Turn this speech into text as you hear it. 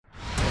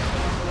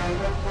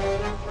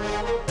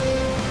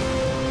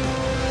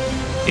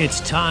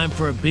It's time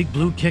for a Big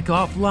Blue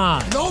Kickoff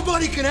Live.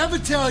 Nobody can ever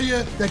tell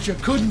you that you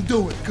couldn't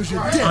do it, because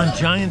you did. On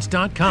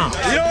Giants.com. You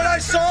know what I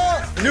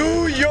saw?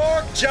 New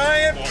York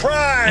Giant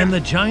Prime. And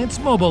the Giants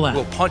mobile app.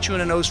 We'll punch you in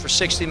the nose for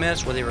 60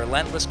 minutes with a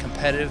relentless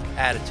competitive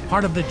attitude.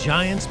 Part of the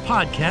Giants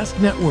Podcast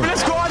Network.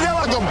 Let's go out there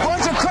like a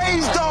bunch of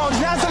crazy dogs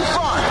and have some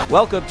fun.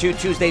 Welcome to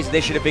Tuesday's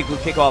edition of Big Blue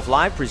Kickoff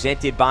Live,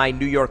 presented by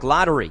New York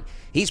Lottery.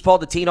 He's Paul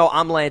Dottino.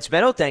 I'm Lance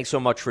Meadow. Thanks so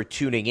much for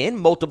tuning in.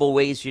 Multiple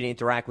ways you can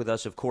interact with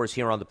us, of course,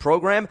 here on the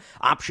program.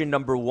 Option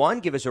number one,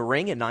 give us a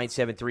ring at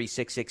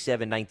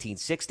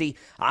 973-667-1960.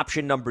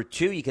 Option number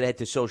two, you can head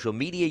to social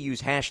media,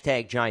 use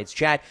hashtag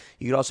GiantsChat.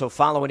 You can also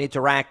follow and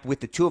interact with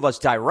the two of us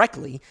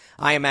directly.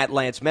 I am at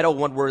Lance Meadow,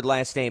 one word,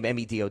 last name,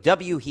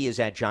 M-E-D-O-W. He is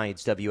at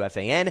Giants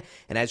WFAN.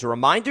 And as a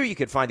reminder, you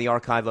can find the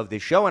archive of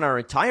this show and our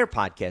entire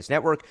podcast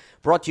network,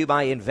 brought to you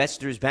by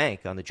Investors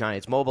Bank on the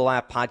Giants mobile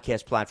app,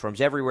 podcast platforms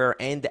everywhere,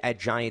 and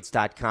at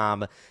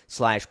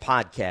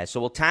Giants.com/podcast. So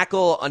we'll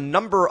tackle a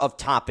number of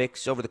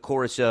topics over the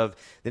course of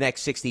the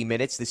next 60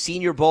 minutes. The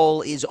Senior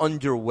Bowl is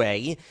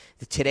underway.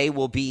 Today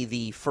will be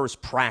the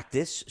first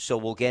practice, so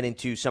we'll get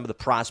into some of the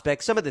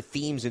prospects, some of the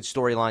themes and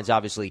storylines,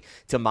 obviously,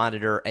 to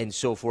monitor and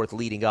so forth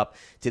leading up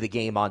to the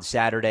game on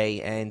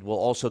Saturday. And we'll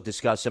also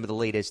discuss some of the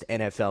latest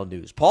NFL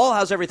news. Paul,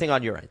 how's everything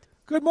on your end?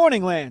 Good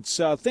morning, Lance.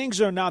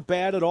 Things are not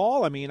bad at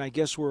all. I mean, I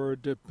guess we're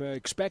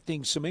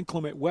expecting some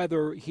inclement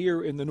weather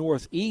here in the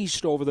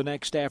Northeast over the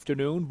next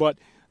afternoon, but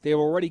they've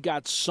already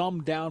got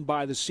some down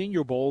by the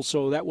Senior Bowl,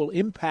 so that will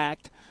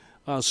impact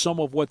some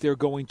of what they're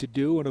going to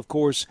do. And, of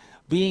course,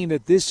 being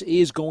that this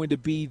is going to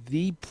be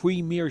the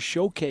premier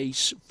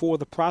showcase for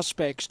the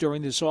prospects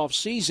during this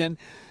offseason,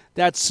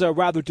 that's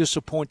rather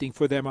disappointing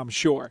for them, I'm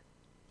sure.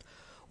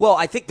 Well,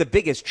 I think the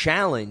biggest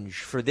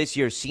challenge for this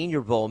year's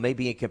Senior Bowl,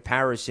 maybe in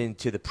comparison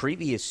to the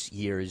previous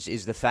years,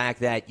 is the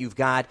fact that you've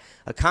got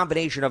a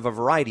combination of a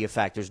variety of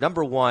factors.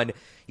 Number one,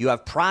 you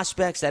have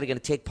prospects that are going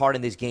to take part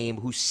in this game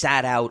who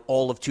sat out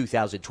all of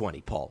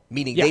 2020, Paul,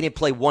 meaning they didn't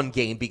play one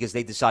game because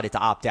they decided to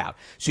opt out.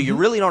 So you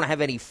really don't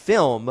have any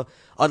film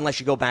unless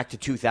you go back to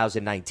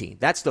 2019.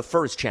 That's the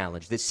first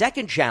challenge. The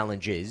second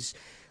challenge is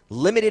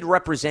limited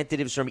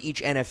representatives from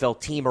each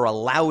NFL team are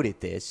allowed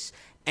at this.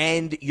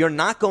 And you're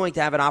not going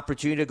to have an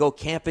opportunity to go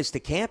campus to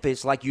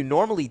campus like you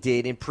normally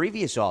did in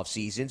previous off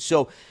seasons.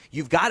 So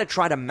you've got to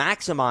try to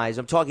maximize.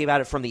 I'm talking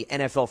about it from the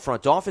NFL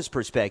front office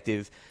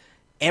perspective.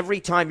 Every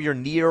time you're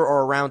near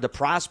or around a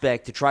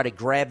prospect, to try to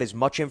grab as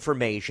much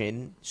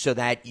information so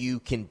that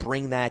you can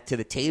bring that to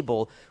the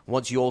table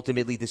once you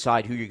ultimately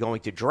decide who you're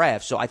going to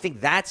draft. So I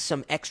think that's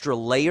some extra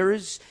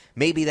layers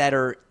maybe that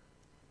are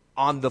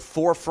on the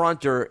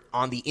forefront or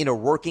on the inner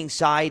working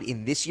side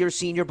in this year's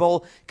Senior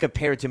Bowl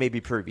compared to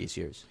maybe previous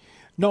years.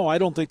 No, I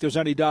don't think there's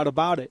any doubt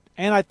about it.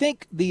 And I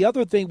think the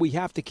other thing we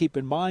have to keep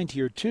in mind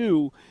here,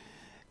 too,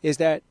 is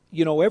that,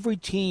 you know, every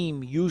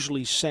team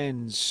usually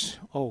sends,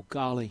 oh,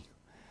 golly,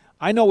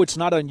 I know it's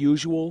not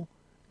unusual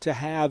to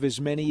have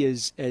as many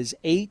as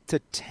 8 to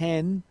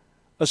 10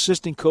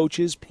 assistant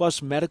coaches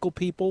plus medical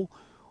people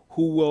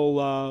who will,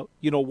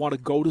 want to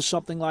go to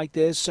something like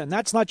this. And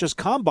that's not just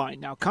Combine.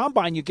 Now,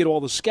 Combine, you get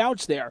all the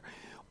scouts there.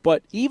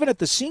 But even at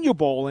the Senior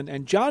Bowl,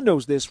 and John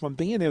knows this from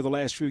being there the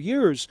last few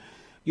years,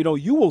 you know,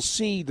 you will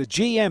see the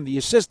GM, the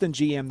assistant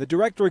GM, the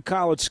director of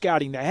college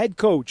scouting, the head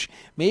coach,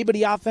 maybe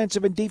the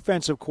offensive and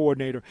defensive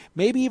coordinator,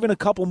 maybe even a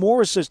couple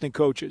more assistant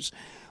coaches.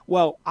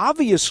 Well,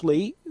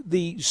 obviously,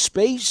 the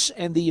space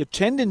and the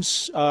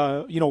attendance,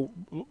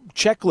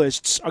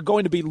 checklists are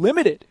going to be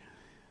limited,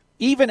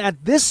 even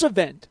at this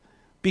event,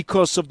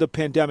 because of the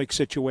pandemic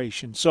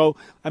situation. So,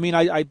 I mean,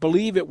 I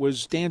believe it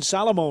was Dan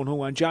Salamone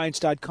who on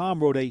Giants.com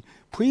wrote a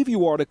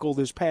preview article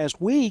this past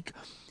week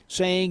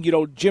saying, you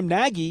know, Jim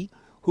Nagy,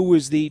 who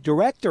is the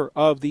director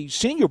of the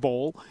Senior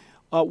Bowl,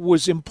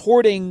 was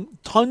importing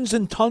tons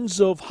and tons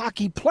of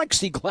hockey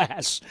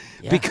plexiglass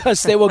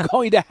because they were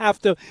going to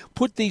have to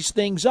put these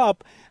things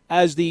up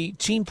as the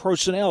team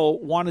personnel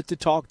wanted to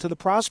talk to the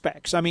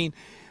prospects. I mean,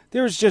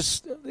 there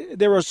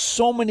are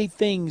so many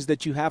things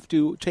that you have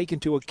to take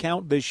into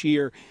account this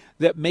year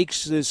that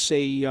makes this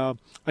a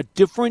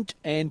different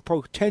and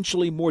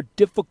potentially more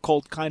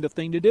difficult kind of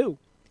thing to do.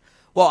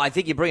 Well, I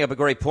think you bring up a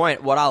great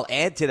point. What I'll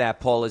add to that,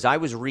 Paul, is I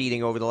was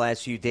reading over the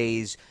last few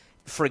days,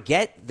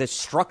 forget the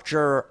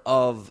structure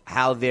of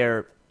how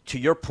they're, to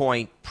your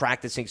point,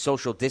 practicing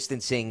social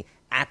distancing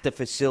at the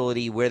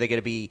facility where they're going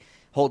to be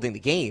holding the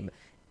game.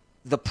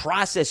 The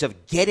process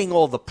of getting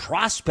all the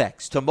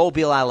prospects to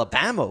Mobile,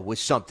 Alabama was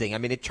something. I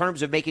mean, in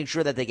terms of making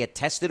sure that they get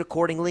tested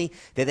accordingly,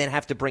 they then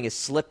have to bring a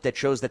slip that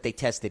shows that they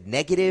tested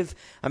negative.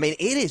 I mean,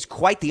 it is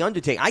quite the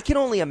undertaking. I can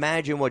only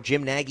imagine what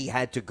Jim Nagy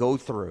had to go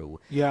through.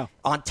 Yeah.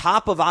 On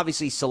top of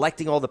obviously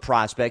selecting all the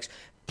prospects.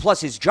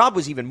 Plus, his job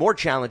was even more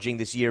challenging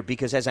this year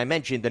because, as I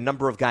mentioned, the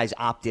number of guys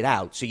opted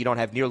out, so you don't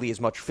have nearly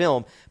as much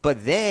film.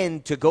 But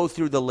then to go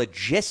through the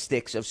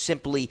logistics of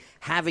simply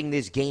having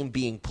this game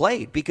being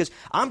played, because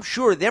I'm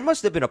sure there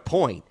must have been a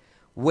point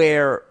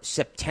where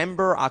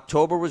September,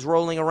 October was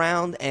rolling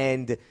around,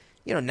 and,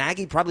 you know,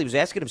 Nagy probably was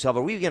asking himself,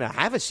 are we going to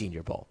have a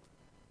Senior Bowl?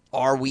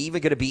 are we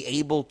even going to be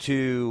able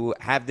to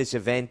have this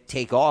event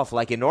take off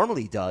like it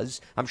normally does?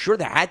 I'm sure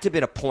there had to have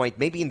been a point,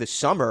 maybe in the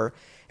summer,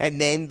 and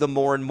then the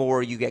more and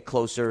more you get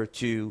closer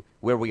to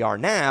where we are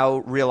now,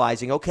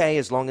 realizing, okay,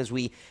 as long as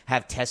we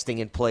have testing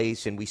in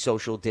place and we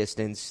social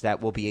distance,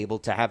 that we'll be able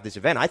to have this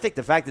event. I think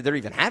the fact that they're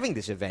even having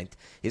this event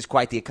is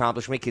quite the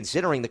accomplishment,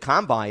 considering the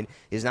Combine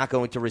is not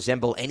going to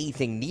resemble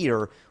anything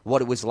near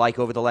what it was like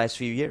over the last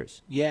few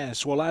years.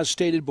 Yes, well, as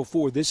stated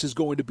before, this is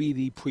going to be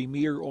the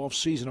premier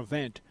off-season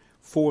event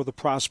for the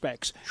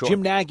prospects. Sure.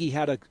 Jim Nagy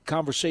had a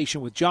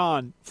conversation with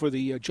John for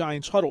the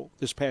Giants Huddle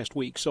this past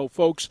week. So,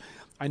 folks,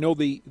 I know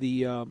the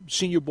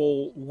Senior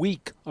Bowl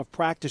week of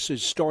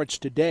practices starts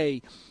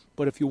today,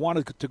 but if you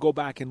wanted to go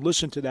back and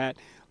listen to that,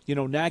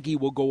 Nagy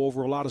will go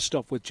over a lot of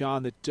stuff with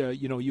John that,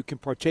 you can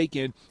partake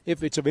in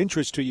if it's of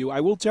interest to you.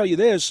 I will tell you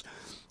this,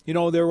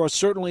 there are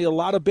certainly a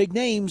lot of big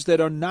names that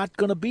are not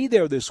going to be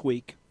there this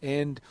week.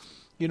 And,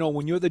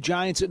 when you're the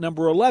Giants at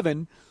number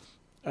 11,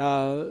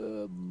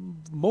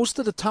 most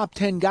of the top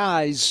 10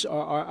 guys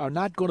are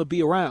not going to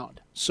be around.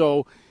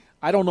 So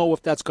I don't know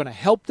if that's going to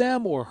help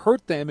them or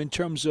hurt them in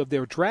terms of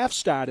their draft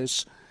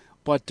status,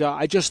 but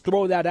I just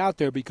throw that out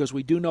there because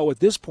we do know at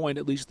this point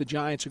at least the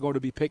Giants are going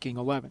to be picking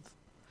 11th.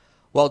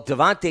 Well,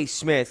 Devontae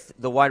Smith,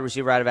 the wide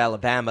receiver out of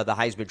Alabama, the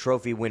Heisman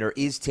Trophy winner,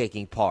 is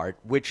taking part,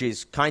 which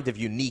is kind of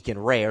unique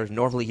and rare.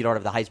 Normally you don't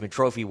have the Heisman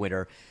Trophy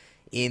winner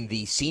in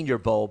the Senior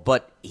Bowl,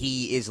 but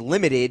he is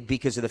limited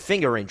because of the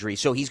finger injury.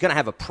 So he's going to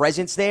have a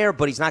presence there,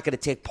 but he's not going to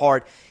take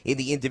part in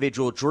the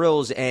individual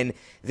drills. And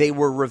they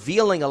were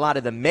revealing a lot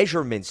of the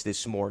measurements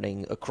this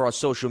morning across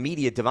social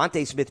media.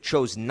 Devontae Smith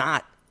chose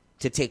not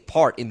to take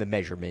part in the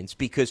measurements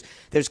because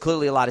there's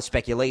clearly a lot of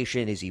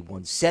speculation. Is he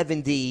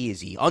 170? Is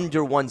he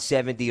under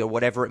 170 or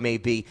whatever it may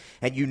be?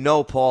 And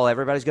Paul,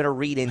 everybody's going to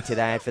read into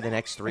that for the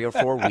next 3 or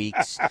 4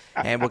 weeks.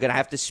 And we're going to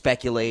have to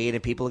speculate,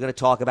 and people are going to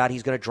talk about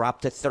he's going to drop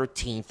to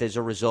 13th as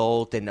a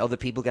result, and other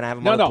people are going to have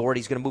him on the board.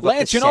 He's going to move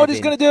Lance, up to 7. You know what he's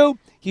going to do?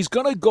 He's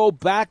going to go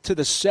back to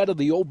the set of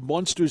the old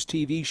Munsters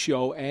TV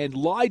show and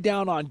lie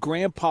down on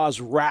Grandpa's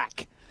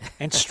rack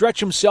and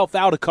stretch himself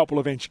out a couple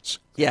of inches.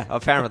 Yeah,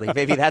 apparently.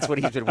 Maybe that's what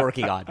he's been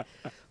working on.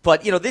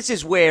 But, this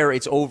is where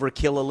it's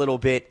overkill a little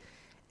bit,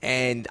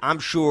 and I'm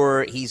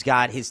sure he's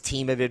got his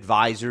team of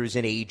advisors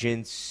and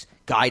agents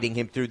guiding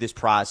him through this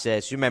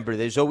process. Remember,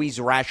 there's always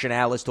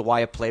rationale as to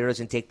why a player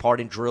doesn't take part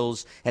in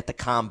drills at the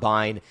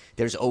Combine.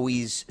 There's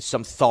always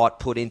some thought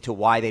put into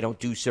why they don't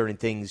do certain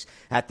things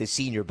at the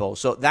Senior Bowl.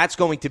 So that's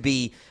going to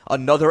be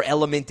another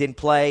element in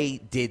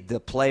play. Did the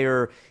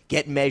player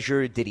get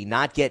measured? Did he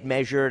not get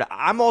measured?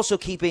 I'm also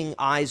keeping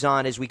eyes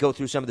on, as we go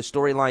through some of the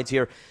storylines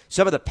here,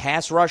 some of the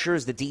pass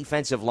rushers, the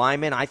defensive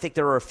linemen. I think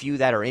there are a few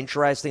that are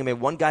interesting. I mean,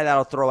 one guy that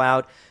I'll throw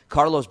out,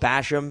 Carlos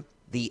Basham,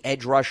 the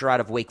edge rusher out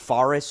of Wake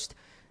Forest.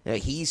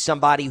 He's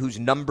somebody whose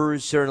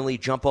numbers certainly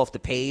jump off the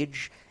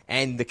page,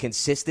 and the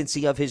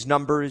consistency of his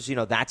numbers,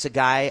 that's a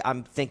guy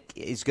I think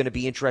is going to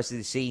be interested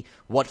to see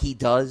what he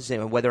does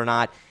and whether or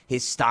not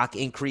his stock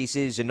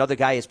increases. Another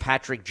guy is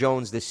Patrick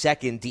Jones, the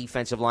second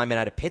defensive lineman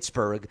out of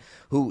Pittsburgh,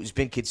 who's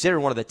been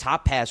considered one of the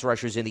top pass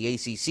rushers in the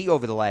ACC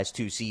over the last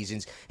 2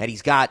 seasons, and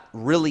he's got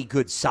really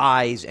good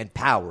size and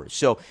power.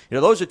 So,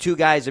 those are 2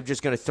 guys I'm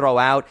just going to throw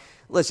out.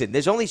 Listen,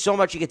 there's only so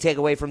much you can take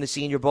away from the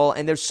Senior Bowl,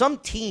 and there's some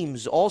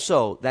teams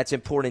also that's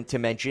important to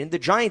mention, the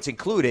Giants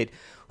included,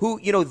 who,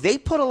 they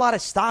put a lot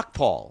of stock,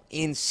 Paul,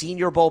 in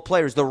Senior Bowl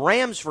players. The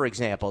Rams, for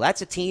example,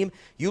 that's a team,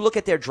 you look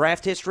at their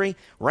draft history,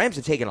 Rams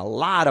have taken a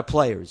lot of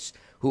players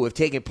who have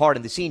taken part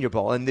in the Senior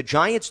Bowl, and the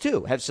Giants,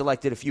 too, have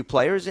selected a few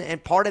players,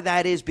 and part of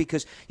that is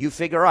because you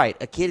figure, all right,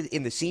 a kid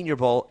in the Senior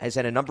Bowl has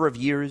had a number of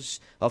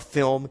years of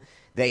film.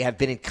 They have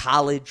been in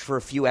college for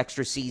a few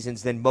extra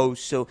seasons than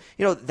most. So,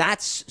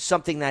 that's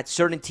something that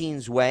certain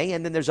teams weigh.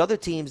 And then there's other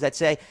teams that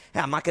say, hey,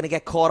 I'm not going to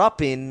get caught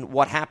up in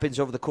what happens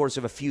over the course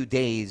of a few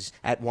days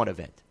at one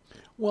event.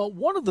 Well,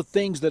 one of the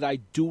things that I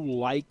do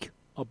like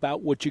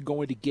about what you're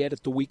going to get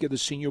at the week of the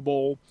Senior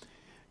Bowl,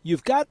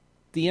 you've got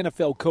the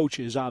NFL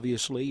coaches,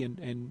 obviously,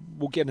 and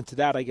we'll get into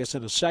that, I guess,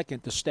 in a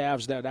second, the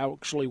staffs that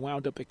actually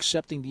wound up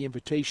accepting the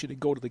invitation to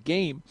go to the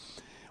game.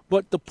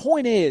 But the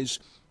point is,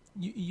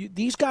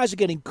 these guys are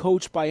getting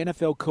coached by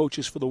NFL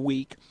coaches for the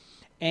week,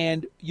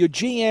 and your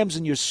GMs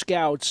and your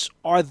scouts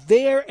are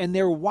there and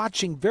they're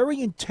watching very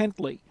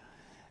intently,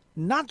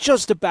 not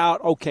just about,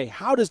 okay,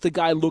 how does the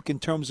guy look in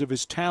terms of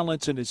his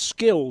talents and his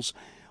skills,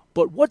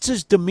 but what's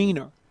his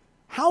demeanor?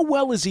 How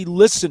well is he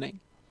listening?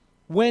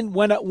 When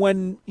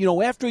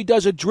after he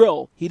does a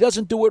drill, he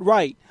doesn't do it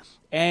right.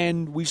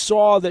 And we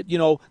saw that,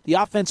 the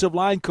offensive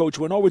line coach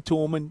went over to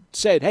him and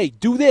said, hey,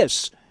 do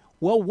this.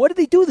 Well, what did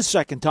he do the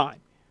second time?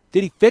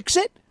 Did he fix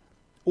it?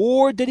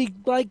 Or did he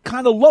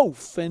kind of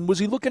loaf? And was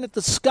he looking at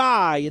the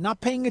sky and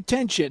not paying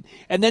attention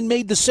and then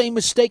made the same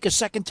mistake a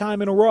second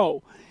time in a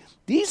row?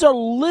 These are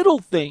little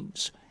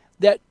things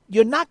that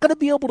you're not going to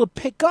be able to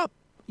pick up,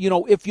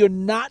 if you're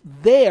not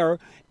there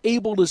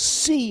able to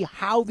see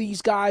how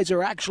these guys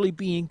are actually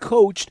being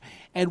coached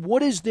and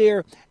what is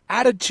their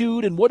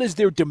attitude and what is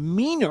their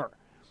demeanor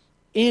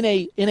in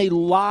a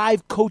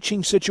live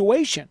coaching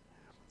situation.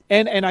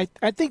 And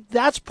I think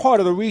that's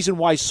part of the reason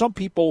why some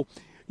people,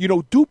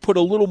 do put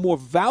a little more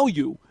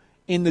value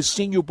in the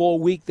Senior Bowl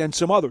week than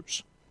some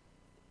others.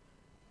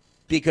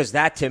 Because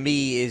that, to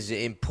me, is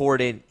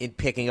important in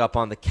picking up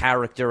on the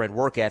character and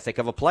work ethic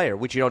of a player,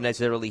 which you don't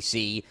necessarily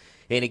see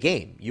in a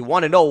game. You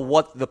want to know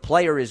what the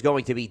player is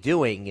going to be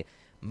doing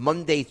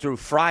Monday through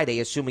Friday,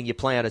 assuming you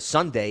play on a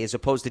Sunday, as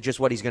opposed to just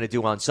what he's going to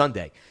do on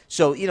Sunday.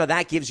 So,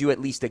 that gives you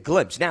at least a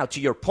glimpse. Now, to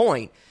your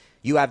point,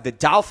 you have the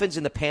Dolphins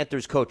and the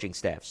Panthers coaching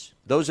staffs.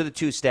 Those are the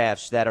two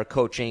staffs that are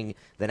coaching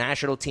the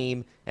national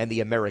team and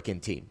the American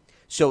team.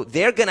 So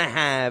they're going to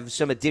have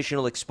some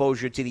additional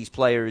exposure to these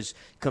players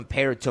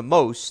compared to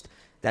most.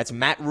 That's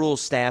Matt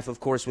Rule's staff, of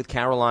course, with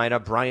Carolina,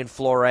 Brian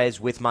Flores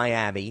with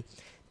Miami.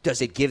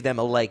 Does it give them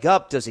a leg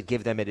up? Does it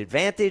give them an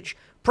advantage?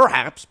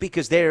 Perhaps,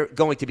 because they're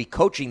going to be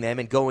coaching them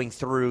and going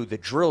through the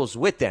drills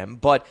with them.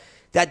 But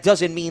that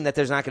doesn't mean that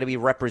there's not going to be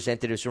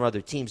representatives from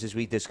other teams, as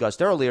we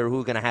discussed earlier,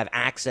 who are going to have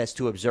access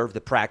to observe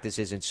the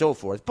practices and so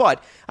forth.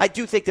 But I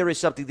do think there is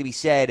something to be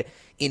said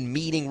in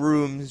meeting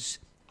rooms,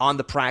 on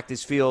the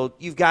practice field.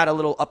 You've got a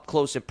little up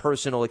close and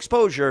personal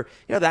exposure.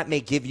 That may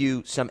give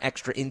you some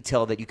extra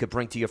intel that you could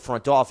bring to your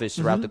front office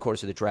throughout the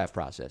course of the draft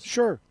process.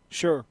 Sure.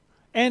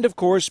 And, of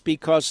course,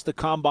 because the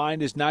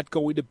Combine is not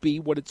going to be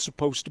what it's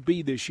supposed to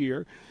be this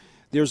year,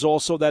 there's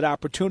also that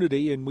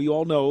opportunity, and we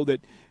all know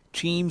that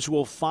teams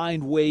will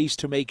find ways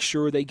to make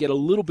sure they get a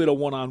little bit of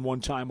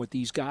one-on-one time with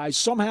these guys,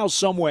 somehow,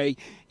 some way,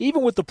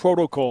 even with the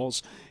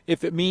protocols.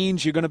 If it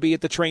means you're going to be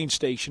at the train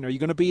station, or you're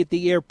going to be at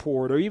the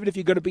airport, or even if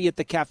you're going to be at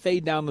the cafe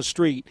down the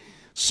street,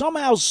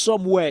 somehow,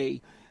 some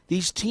way,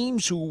 these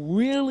teams who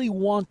really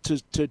want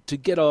to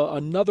get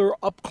another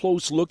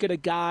up-close look at a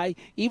guy,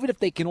 even if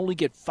they can only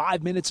get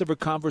 5 minutes of a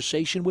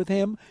conversation with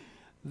him,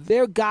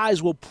 their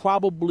guys will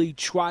probably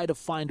try to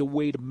find a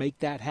way to make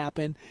that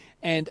happen.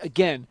 And,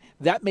 again,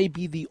 that may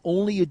be the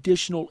only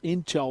additional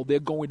intel they're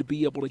going to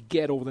be able to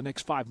get over the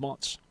next 5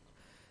 months.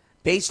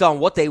 Based on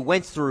what they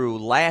went through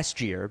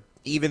last year,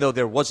 even though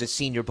there was a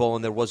Senior Bowl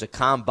and there was a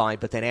Combine,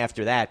 but then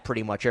after that,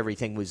 pretty much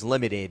everything was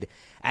limited,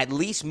 at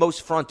least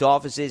most front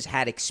offices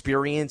had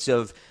experience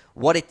of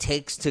what it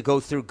takes to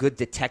go through good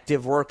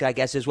detective work, I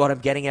guess is what I'm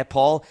getting at,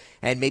 Paul,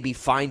 and maybe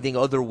finding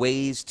other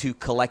ways to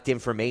collect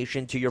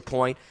information, to your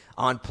point,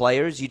 on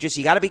players.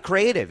 You got to be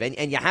creative,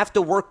 and you have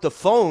to work the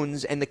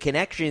phones and the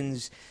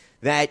connections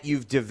that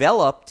you've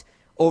developed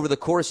over the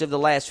course of the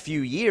last few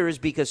years,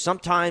 because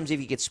sometimes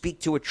if you could speak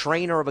to a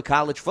trainer of a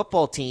college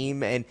football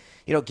team and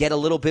get a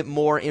little bit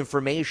more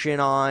information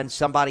on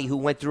somebody who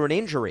went through an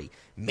injury,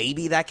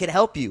 maybe that could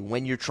help you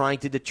when you're trying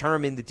to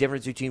determine the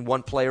difference between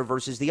one player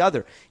versus the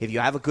other. If you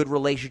have a good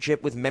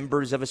relationship with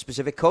members of a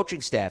specific coaching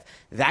staff,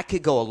 that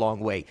could go a long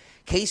way.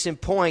 Case in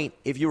point,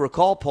 if you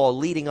recall, Paul,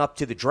 leading up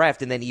to the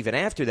draft and then even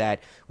after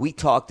that, we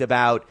talked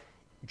about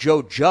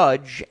Joe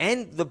Judge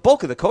and the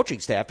bulk of the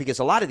coaching staff, because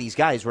a lot of these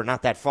guys were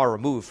not that far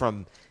removed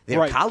from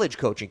their college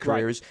coaching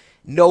careers,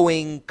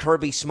 knowing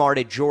Kirby Smart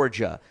at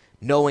Georgia,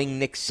 knowing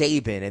Nick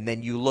Saban, and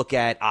then you look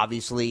at,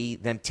 obviously,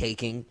 them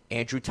taking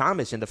Andrew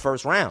Thomas in the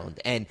first round.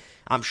 And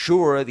I'm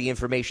sure the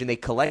information they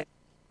collect.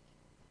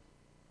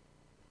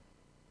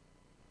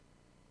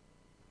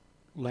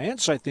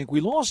 Lance, I think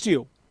we lost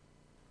you.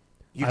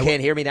 You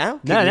can't hear me now?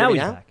 No, now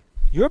he's back.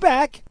 You're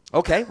back.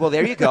 Okay, well,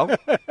 there you go.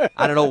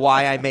 I don't know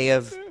why I may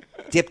have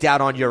dipped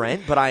out on your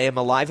end, but I am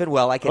alive and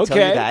well, I can tell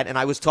you that. And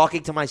I was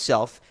talking to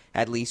myself,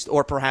 at least,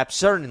 or perhaps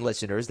certain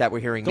listeners that were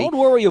hearing me. Don't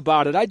worry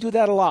about it. I do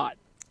that a lot.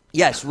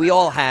 Yes, we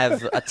all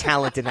have a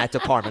talent in that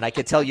department. I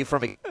can tell you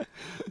from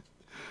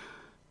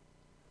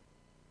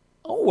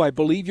Oh, I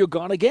believe you're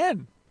gone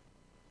again.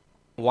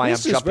 Why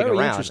this I'm jumping very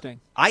around. Interesting.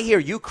 I hear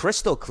you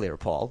crystal clear,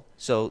 Paul.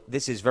 So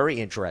this is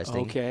very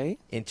interesting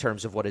in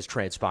terms of what is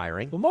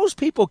transpiring. Well, most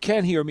people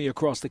can hear me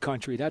across the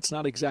country. That's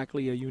not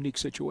exactly a unique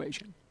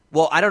situation.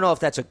 Well, I don't know if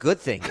that's a good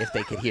thing if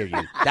they could hear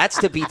you. That's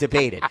to be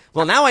debated.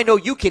 Well, now I know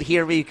you could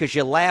hear me because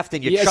you laughed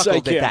and you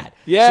chuckled at that.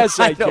 Yes,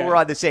 so I know can. We're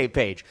on the same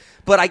page.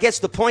 But I guess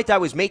the point I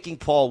was making,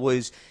 Paul,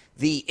 was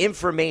the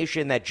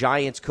information that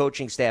Giants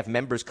coaching staff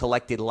members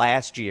collected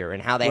last year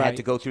and how they had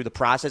to go through the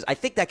process. I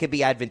think that could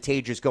be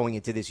advantageous going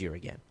into this year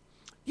again.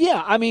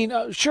 Yeah, I mean,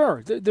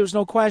 sure, there's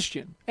no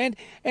question. And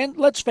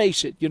let's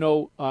face it,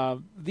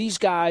 these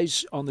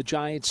guys on the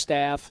Giants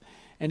staff,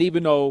 and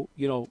even though,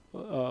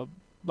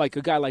 like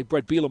a guy like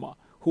Brett Bielema,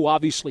 who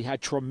obviously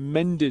had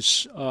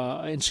tremendous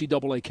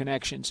NCAA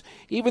connections,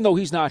 even though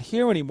he's not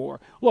here anymore.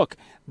 Look,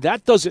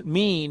 that doesn't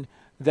mean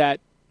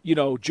that,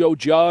 Joe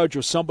Judge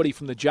or somebody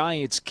from the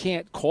Giants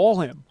can't call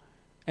him.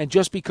 And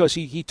just because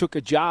he took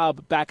a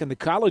job back in the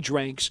college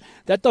ranks,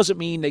 that doesn't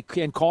mean they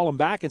can call him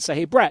back and say,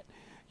 hey, Brett,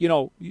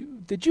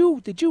 did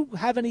you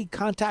have any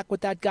contact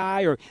with that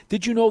guy, or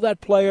did you know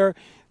that player?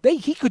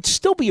 He could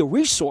still be a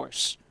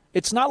resource.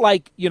 It's not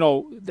like,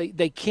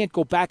 they can't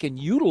go back and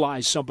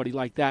utilize somebody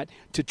like that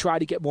to try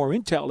to get more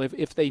intel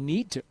if they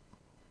need to.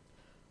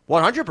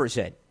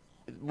 100%.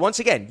 Once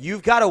again,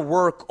 you've got to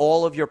work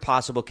all of your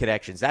possible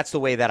connections. That's the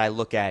way that I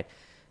look at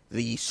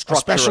the structure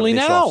Especially of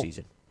this now.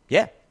 offseason.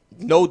 Yeah,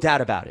 no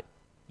doubt about it.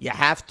 You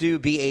have to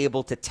be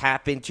able to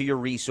tap into your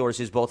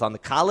resources both on the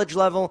college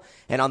level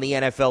and on the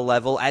NFL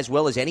level, as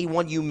well as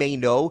anyone you may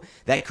know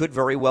that could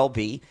very well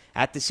be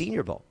at the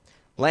Senior Bowl.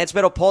 Lance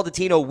Meadow, Paul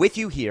Dottino with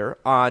you here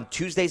on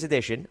Tuesday's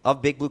edition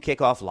of Big Blue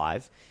Kickoff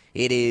Live.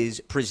 It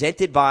is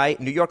presented by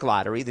New York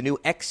Lottery, the new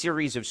X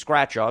series of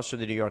scratch-offs from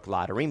the New York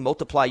Lottery.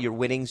 Multiply your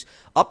winnings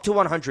up to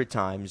 100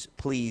 times.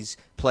 Please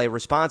play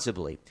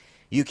responsibly.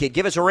 You could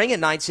give us a ring at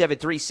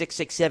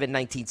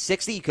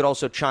 973-667-1960. You could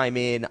also chime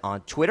in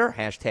on Twitter,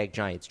 hashtag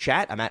Giants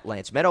Chat. I'm at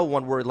Lance Meadow,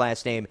 one word,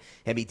 last name,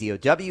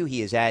 M-E-D-O-W.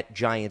 He is at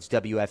Giants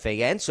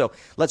WFAN. So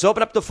let's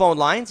open up the phone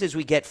lines as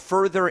we get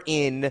further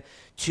in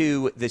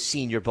to the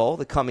Senior Bowl,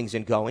 the comings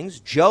and goings.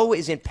 Joe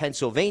is in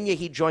Pennsylvania.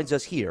 He joins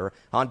us here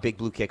on Big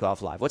Blue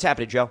Kickoff Live. What's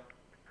happening, Joe?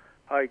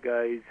 Hi,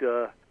 guys.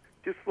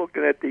 Just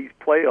looking at these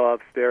playoffs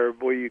there,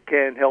 boy, you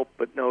can't help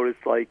but notice,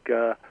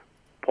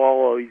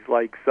 Paul always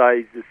likes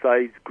size. The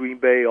size, Green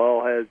Bay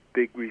all has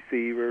big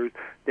receivers.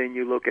 Then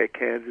you look at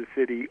Kansas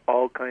City,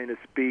 all kind of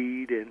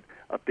speed and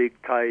a big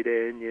tight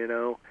end.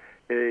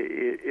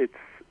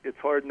 It's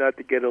hard not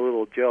to get a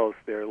little jealous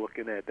there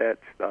looking at that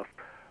stuff.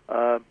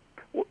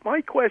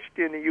 My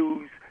question to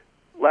you,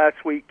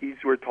 last week you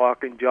were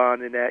talking,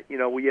 John, and that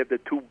we have the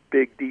two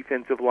big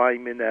defensive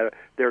linemen that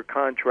their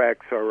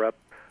contracts are up,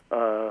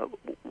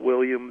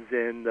 Williams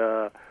and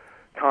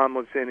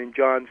Tomlinson, and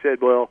John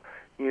said, well,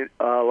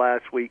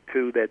 last week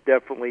too, that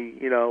definitely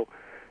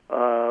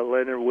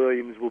Leonard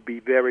Williams will be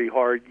very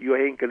hard. You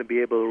ain't going to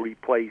be able to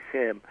replace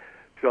him.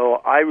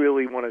 So I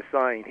really want to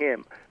sign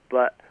him.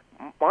 But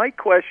my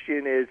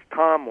question is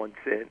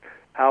Tomlinson,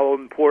 how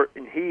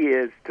important he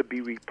is to be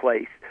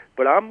replaced.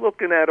 But I'm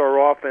looking at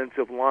our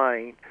offensive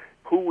line,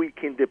 who we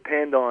can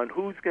depend on,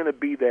 who's going to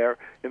be there,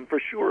 and for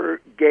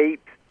sure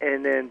Gates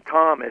and then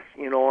Thomas,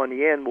 on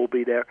the end will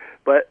be there.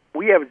 But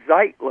we have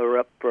Zeitler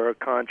up for a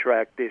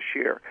contract this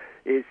year.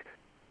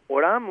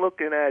 What I'm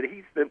looking at,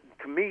 he's to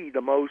me the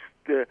most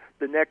the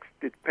next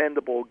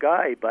dependable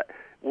guy. But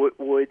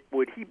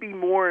would he be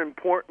more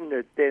important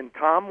than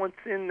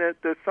Tomlinson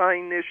to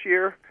sign this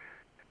year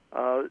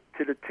to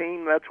the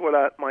team? That's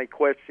what my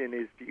question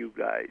is to you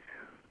guys.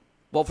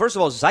 Well, first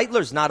of all,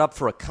 Zeitler's not up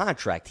for a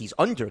contract. He's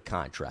under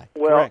contract.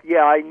 Well, Correct.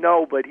 Yeah, I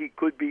know, but he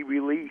could be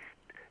released,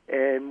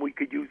 and we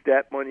could use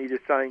that money to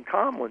sign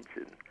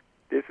Tomlinson.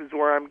 This is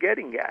where I'm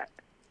getting at.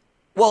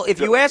 Well, if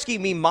you're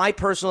asking me my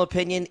personal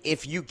opinion,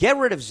 if you get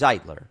rid of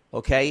Zeitler,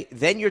 okay,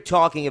 then you're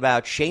talking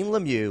about Shane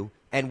Lemieux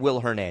and Will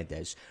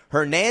Hernandez.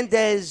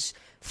 Hernandez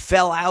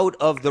fell out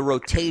of the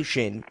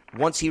rotation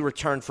once he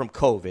returned from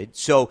COVID.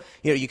 So,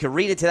 you can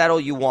read into that all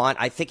you want.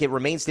 I think it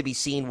remains to be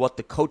seen what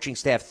the coaching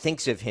staff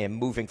thinks of him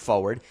moving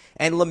forward.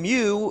 And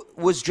Lemieux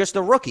was just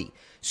a rookie.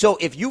 So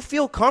if you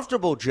feel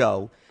comfortable,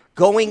 Joe,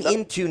 going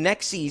into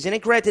next season,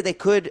 and granted they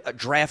could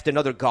draft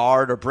another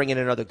guard or bring in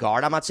another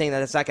guard. I'm not saying that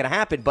that's not going to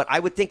happen, but I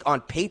would think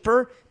on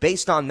paper,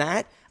 based on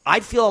that,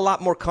 I'd feel a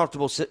lot more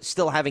comfortable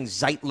still having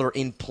Zeitler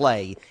in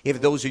play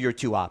if those are your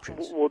two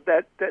options. Well,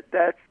 that's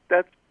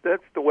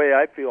the way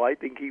I feel. I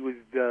think he was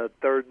the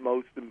third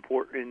most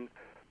important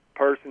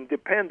person,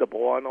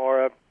 dependable on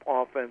our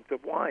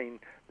offensive line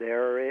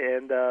there,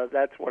 and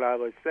that's what I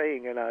was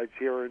saying. And I was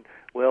hearing,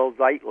 well,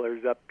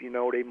 Zeitler's up,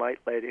 they might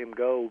let him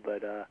go,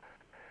 but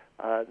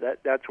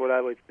that's what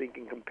I was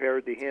thinking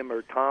compared to him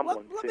or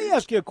Tomlinson. Let me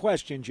ask you a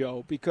question,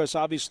 Joe, because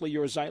obviously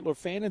you're a Zeitler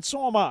fan, and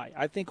so am I.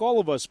 I think all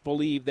of us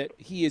believe that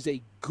he is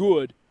a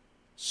good,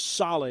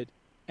 solid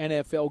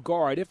NFL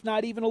guard, if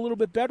not even a little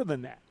bit better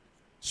than that.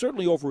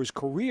 Certainly over his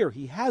career,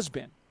 he has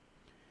been.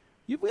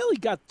 You've really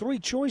got three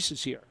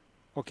choices here,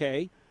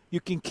 okay? You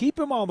can keep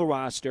him on the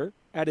roster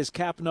at his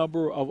cap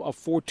number of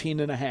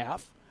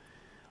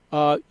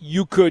 14.5.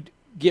 You could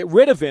get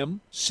rid of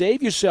him,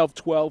 save yourself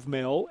 $12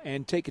 million,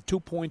 and take a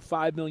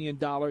 $2.5 million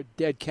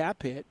dead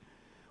cap hit.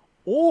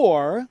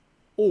 Or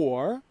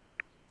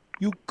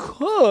you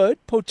could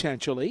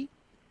potentially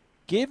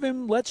give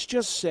him, let's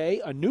just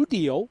say, a new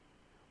deal,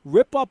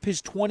 rip up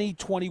his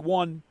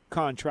 2021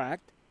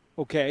 contract,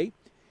 okay?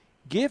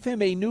 Give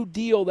him a new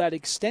deal that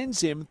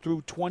extends him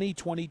through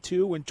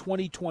 2022 and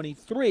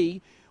 2023,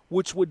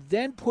 which would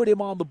then put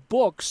him on the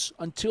books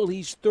until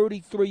he's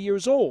 33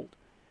 years old.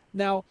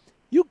 Now,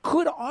 you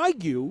could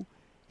argue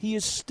he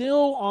is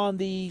still on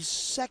the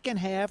second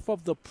half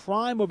of the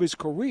prime of his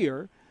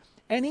career,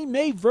 and he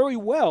may very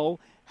well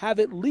have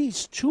at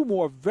least two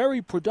more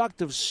very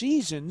productive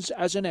seasons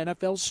as an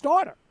NFL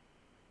starter.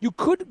 You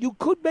could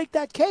make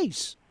that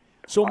case.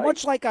 So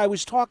much like I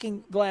was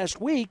talking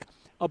last week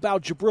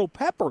about Jabril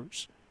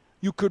Peppers,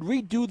 you could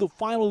redo the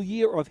final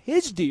year of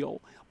his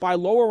deal by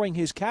lowering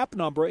his cap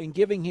number and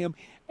giving him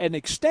an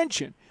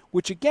extension,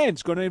 which again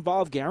is going to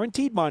involve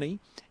guaranteed money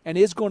and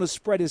is going to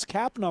spread his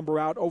cap number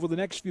out over the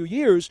next few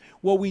years.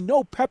 Well, we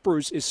know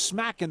Peppers is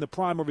smack in the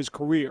prime of his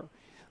career.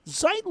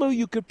 Zeitler,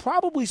 you could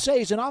probably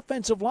say, as an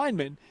offensive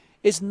lineman,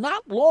 is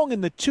not long in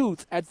the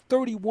tooth at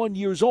 31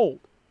 years old.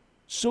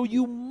 So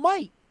you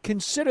might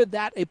consider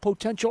that a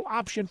potential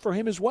option for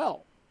him as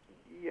well.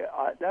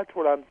 Yeah, that's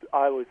what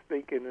I was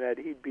thinking, that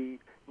he'd be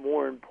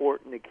more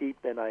important to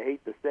keep than, I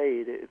hate to say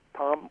it, if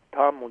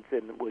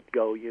Tomlinson would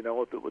go.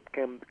 If it would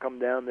come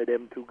down to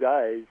them two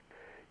guys,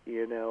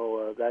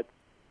 that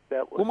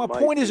was. Well, my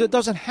point is, it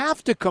doesn't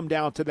have to come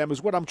down to them.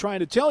 Is what I'm trying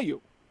to tell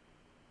you.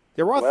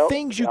 There are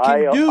things you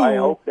can do. I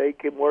hope they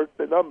can work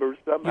the numbers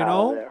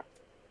somehow there.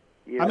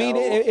 I mean,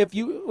 if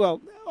you,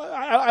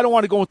 I don't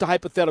want to go into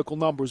hypothetical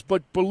numbers,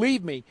 but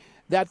believe me,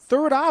 that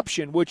third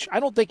option, which I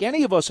don't think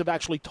any of us have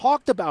actually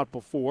talked about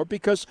before,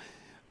 because,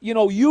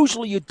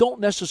 usually you don't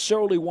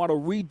necessarily want to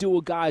redo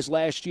a guy's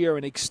last year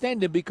and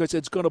extend him because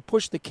it's going to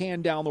push the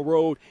can down the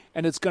road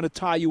and it's going to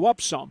tie you up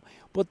some.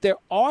 But there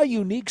are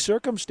unique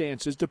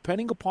circumstances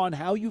depending upon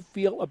how you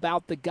feel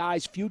about the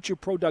guy's future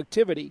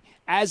productivity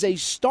as a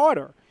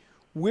starter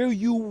where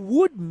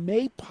you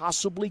may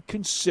possibly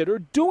consider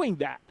doing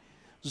that.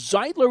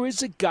 Zeitler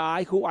is a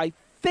guy who I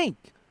think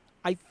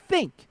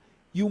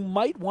you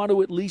might want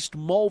to at least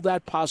mull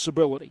that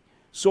possibility.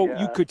 So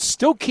you could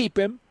still keep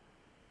him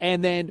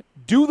and then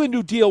do the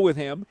new deal with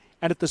him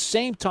and at the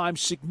same time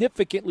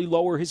significantly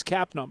lower his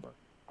cap number.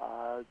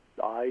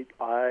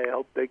 I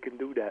hope they can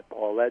do that,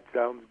 Paul. That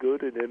sounds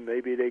good, and then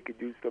maybe they could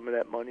use some of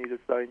that money to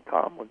sign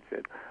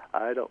Tomlinson.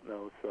 I don't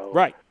know. So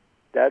right.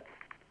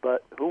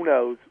 But who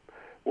knows?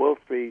 We'll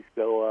see.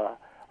 So,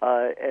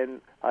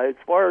 and as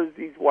far as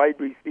these wide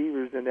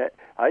receivers and that,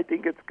 I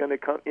think it's going to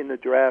come in the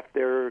draft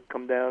there,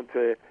 come down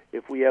to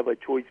if we have a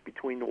choice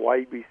between the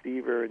wide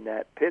receiver and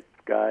that Pitts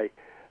guy,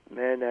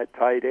 man, that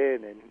tight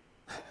end. And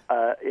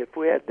if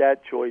we had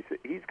that choice,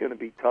 he's going to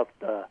be tough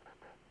to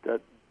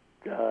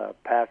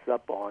pass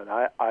up on.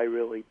 I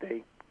really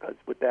think, because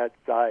with that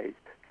size,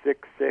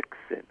 6'6",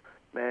 and,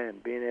 man,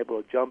 being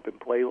able to jump and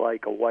play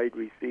like a wide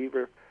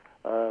receiver,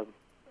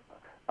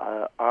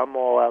 I'm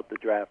all out to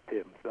draft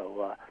him.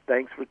 So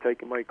thanks for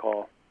taking my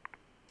call.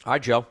 All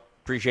right, Joe.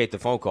 Appreciate the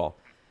phone call.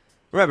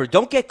 Remember,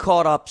 don't get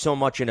caught up so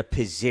much in a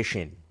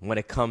position when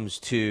it comes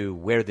to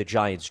where the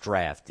Giants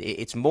draft.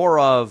 It's more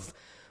of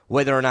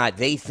whether or not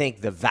they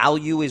think the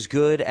value is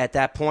good at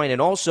that point,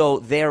 and also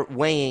they're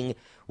weighing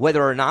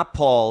whether or not,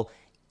 Paul,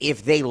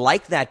 if they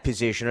like that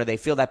position or they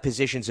feel that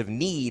position's of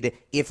need,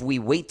 if we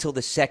wait till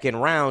the second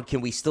round,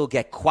 can we still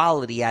get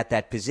quality at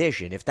that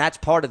position? If that's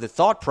part of the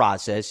thought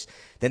process,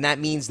 then that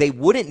means they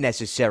wouldn't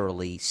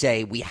necessarily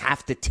say we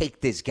have to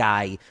take this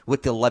guy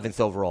with the 11th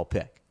overall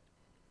pick.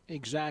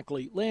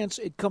 Exactly. Lance,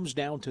 it comes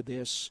down to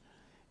this.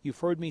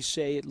 You've heard me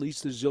say at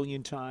least a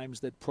zillion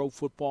times that pro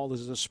football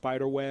is a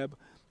spider web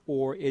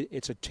or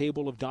it's a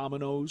table of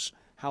dominoes,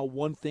 how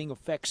one thing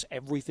affects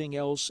everything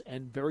else,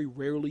 and very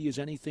rarely is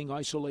anything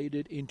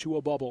isolated into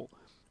a bubble.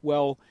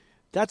 Well,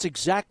 that's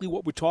exactly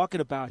what we're talking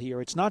about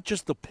here. It's not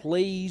just the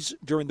plays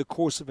during the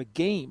course of a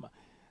game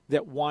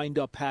that wind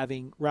up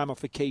having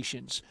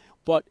ramifications,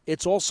 but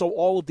it's also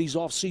all of these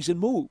off-season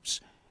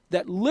moves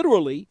that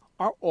literally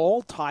are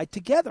all tied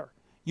together.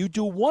 You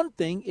do one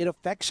thing, it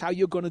affects how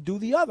you're going to do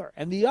the other,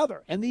 and the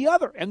other, and the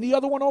other, and the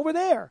other one over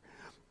there.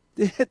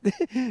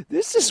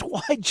 This is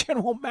why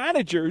general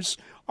managers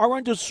are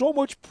under so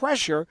much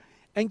pressure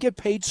and get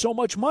paid so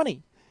much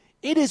money.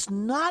 It is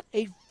not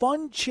a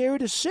fun chair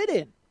to sit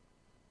in.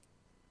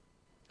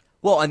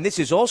 Well, and this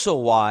is also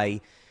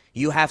why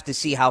you have to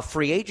see how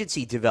free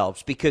agency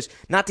develops, because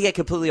not to get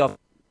completely off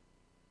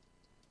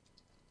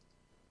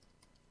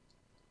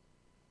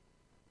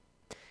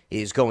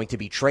is going to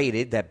be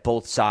traded, that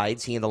both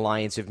sides, he and the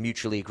Lions, have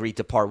mutually agreed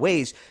to part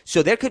ways.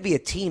 So there could be a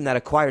team that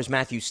acquires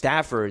Matthew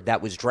Stafford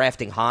that was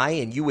drafting high,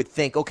 and you would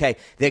think, okay,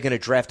 they're going to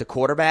draft a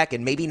quarterback,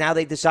 and maybe now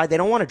they decide they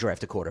don't want to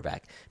draft a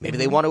quarterback. Maybe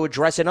they want to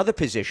address another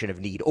position of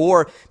need,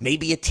 or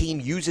maybe a team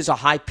uses a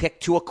high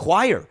pick to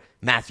acquire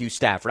Matthew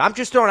Stafford. I'm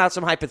just throwing out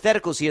some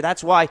hypotheticals here.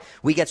 That's why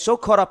we get so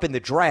caught up in the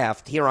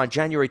draft here on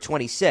January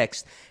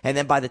 26th, and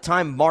then by the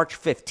time March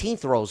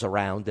 15th rolls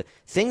around,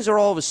 things are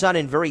all of a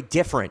sudden very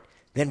different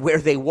than where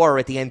they were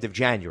at the end of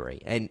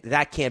January. And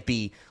that can't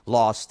be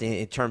lost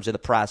in terms of the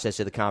process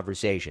of the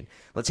conversation.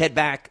 Let's head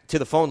back to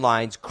the phone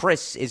lines.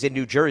 Chris is in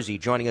New Jersey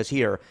joining us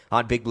here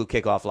on Big Blue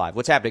Kickoff Live.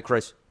 What's happening,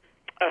 Chris?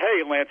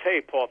 Hey, Lance. Hey,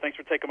 Paul. Thanks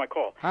for taking my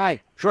call.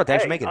 Hi. Sure,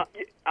 thanks for making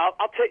it.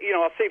 I'll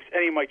save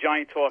any of my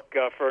Giant talk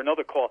for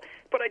another call.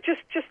 But I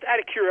just out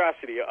of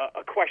curiosity,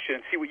 a question,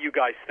 and see what you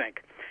guys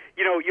think.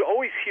 You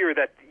always hear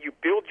that you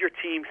build your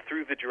team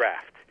through the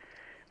draft.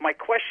 My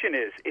question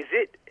is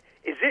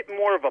it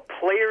more of a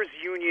players'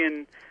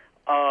 union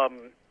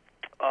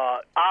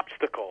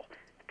obstacle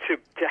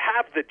to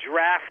have the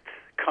draft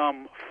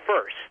come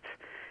first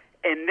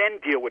and then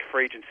deal with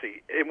free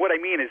agency? And what I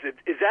mean is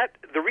that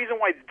the reason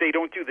why they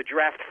don't do the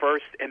draft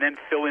first and then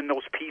fill in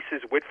those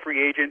pieces with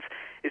free agents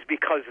is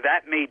because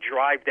that may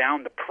drive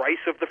down the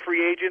price of the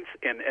free agents,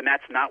 and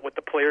that's not what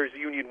the players'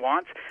 union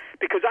wants?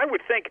 Because I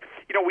would think,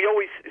 we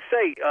always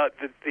say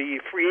the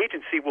free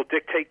agency will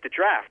dictate the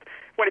draft,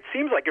 when it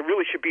seems like it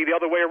really should be the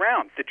other way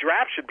around. The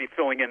draft should be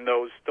filling in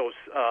those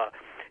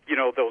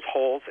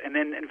holes, and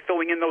then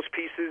filling in those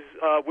pieces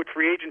with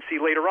free agency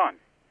later on.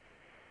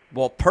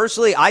 Well,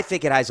 personally, I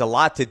think it has a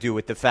lot to do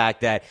with the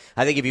fact that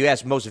I think if you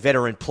ask most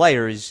veteran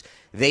players,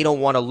 they don't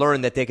want to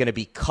learn that they're going to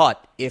be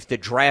cut if the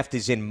draft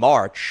is in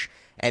March,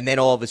 and then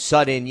all of a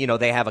sudden,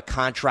 they have a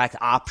contract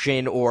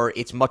option, or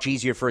it's much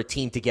easier for a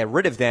team to get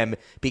rid of them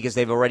because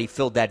they've already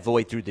filled that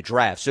void through the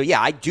draft. So, yeah,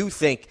 I do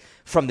think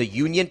from the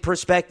union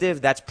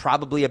perspective, that's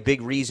probably a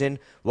big reason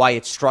why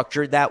it's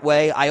structured that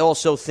way. I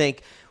also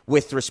think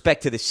with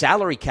respect to the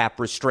salary cap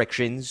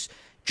restrictions,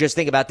 just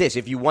think about this.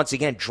 If you once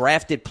again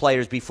drafted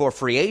players before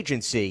free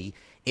agency,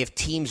 if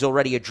teams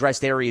already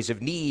addressed areas of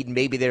need,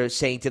 maybe they're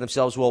saying to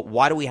themselves, well,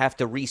 why do we have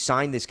to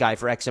re-sign this guy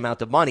for X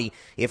amount of money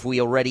if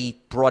we already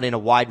brought in a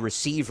wide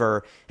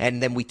receiver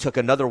and then we took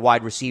another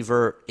wide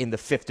receiver in the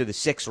 5th or the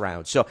 6th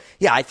round? So,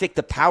 yeah, I think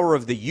the power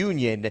of the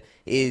union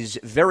is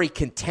very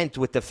content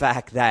with the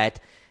fact that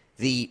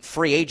the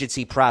free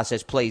agency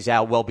process plays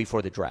out well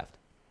before the draft.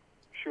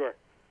 Sure.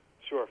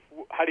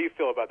 How do you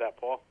feel about that,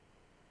 Paul?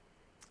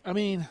 I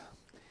mean,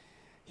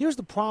 here's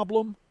the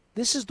problem.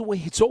 This is the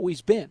way it's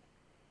always been.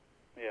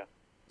 Yeah.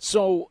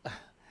 So,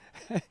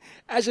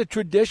 as a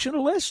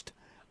traditionalist,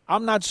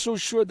 I'm not so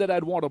sure that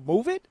I'd want to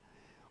move it.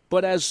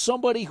 But as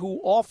somebody who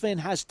often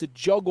has to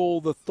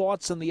juggle the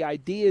thoughts and the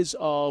ideas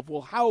of,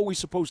 well, how are we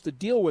supposed to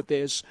deal with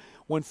this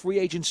when free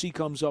agency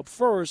comes up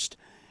first,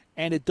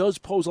 and it does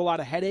pose a lot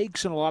of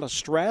headaches and a lot of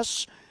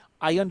stress,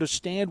 I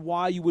understand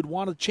why you would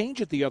want to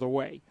change it the other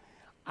way.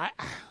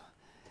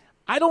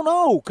 I don't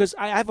know, because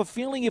I have a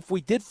feeling if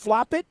we did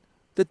flop it,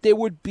 that there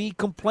would be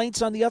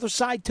complaints on the other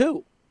side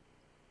too.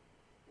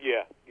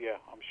 Yeah,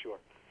 I'm sure.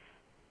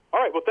 All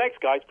right, well, thanks,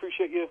 guys.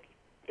 Appreciate you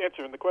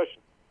answering the question.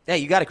 Yeah,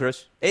 you got it,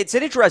 Chris. It's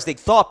an interesting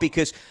thought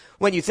because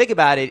when you think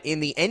about it, in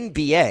the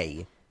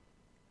NBA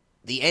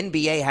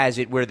has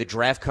it where the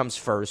draft comes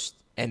first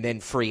and then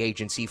free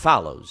agency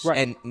follows. Right.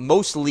 And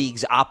most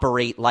leagues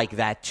operate like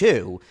that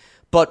too.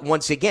 But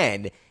once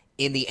again,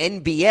 in the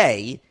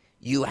NBA,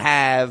 you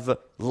have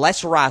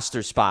less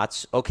roster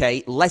spots,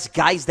 okay, less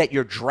guys that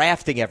you're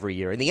drafting every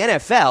year. In the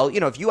NFL,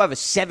 if you have a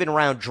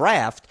 7-round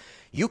draft,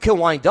 you can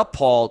wind up,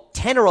 Paul,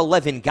 10 or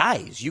 11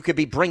 guys you could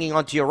be bringing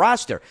onto your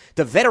roster.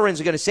 The veterans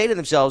are going to say to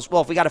themselves,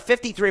 well, if we got a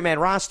 53-man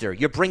roster,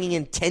 you're bringing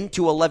in 10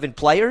 to 11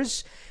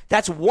 players?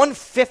 That's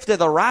 1/5 of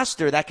the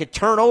roster that could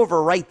turn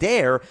over right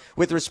there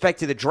with respect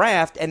to the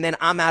draft, and then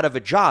I'm out of a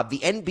job. The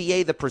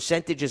NBA, the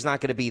percentage is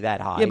not going to be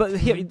that high. Yeah, but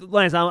here,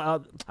 Lance, I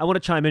want to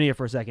chime in here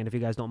for a second, if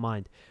you guys don't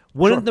mind.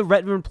 Wouldn't the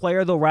veteran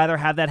player, though, rather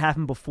have that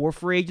happen before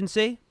free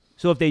agency?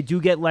 So if they do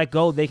get let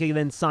go, they can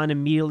then sign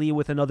immediately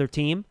with another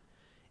team?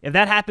 If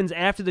that happens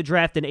after the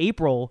draft in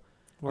April,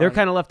 they're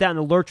kind of left out in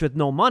the lurch with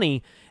no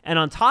money. And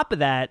on top of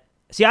that,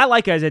 see, I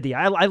like guys' idea.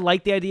 I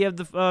like the idea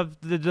of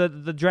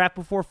the draft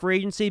before free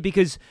agency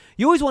because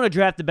you always want to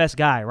draft the best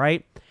guy,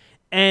 right?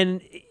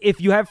 And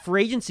if you have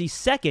free agency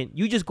second,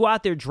 you just go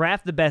out there,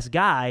 draft the best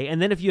guy, and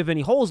then if you have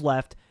any holes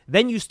left,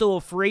 then you still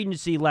have free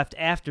agency left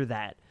after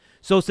that.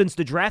 So since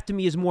the draft to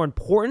me is more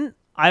important,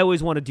 I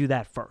always want to do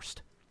that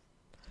first.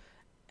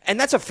 And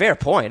that's a fair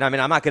point. I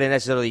mean, I'm not going to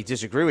necessarily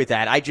disagree with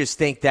that. I just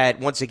think that,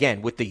 once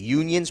again, with the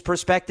union's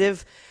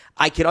perspective,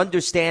 I could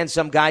understand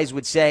some guys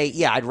would say,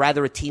 yeah, I'd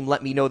rather a team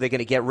let me know they're going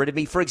to get rid of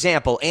me. For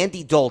example,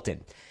 Andy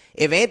Dalton.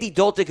 If Andy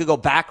Dalton could go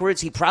backwards,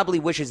 he probably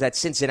wishes that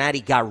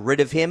Cincinnati got rid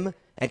of him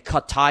and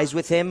cut ties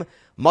with him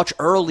much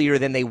earlier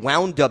than they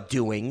wound up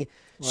doing,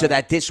 so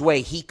that this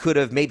way he could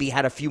have maybe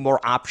had a few more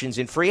options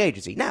in free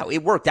agency. Now,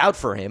 it worked out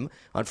for him.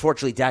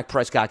 Unfortunately, Dak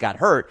Prescott got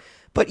hurt.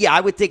 But, yeah, I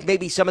would think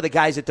maybe some of the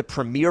guys at the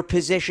premier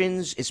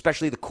positions,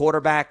 especially the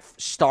quarterback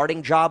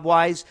starting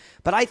job-wise.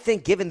 But I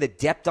think given the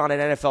depth on an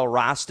NFL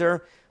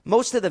roster,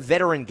 most of the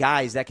veteran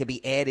guys that could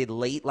be added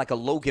late, like a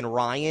Logan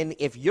Ryan,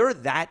 if you're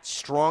that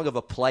strong of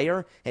a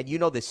player and you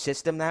know the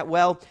system that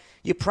well,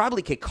 you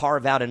probably could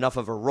carve out enough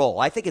of a role.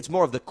 I think it's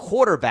more of the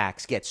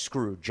quarterbacks get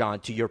screwed, John,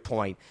 to your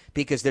point,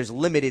 because there's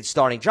limited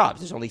starting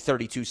jobs. There's only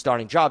 32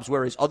 starting jobs,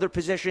 whereas other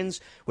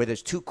positions where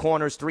there's 2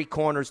 corners, 3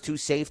 corners, 2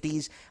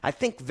 safeties, I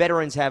think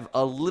veterans have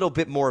a little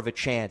bit more of a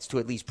chance to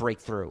at least break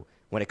through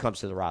when it comes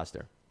to the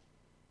roster.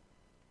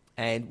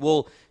 And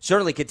we'll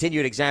certainly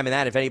continue to examine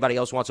that if anybody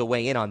else wants to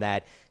weigh in on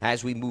that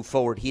as we move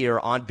forward here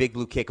on Big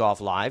Blue Kickoff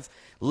Live.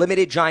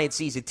 Limited Giant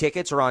season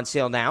tickets are on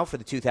sale now for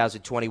the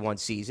 2021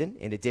 season.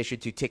 In addition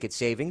to ticket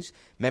savings,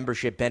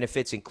 membership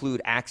benefits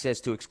include access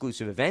to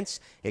exclusive events,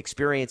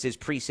 experiences,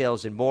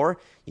 pre-sales, and more.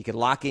 You can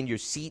lock in your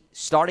seat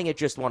starting at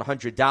just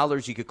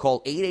 $100. You could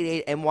call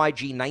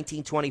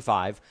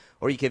 888-NYG-1925,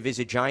 or you can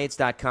visit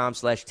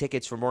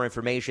Giants.com/tickets for more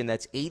information.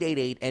 That's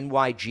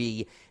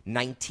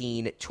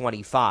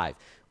 888-NYG-1925.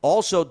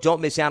 Also,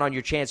 don't miss out on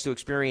your chance to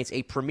experience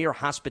a premier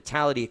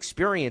hospitality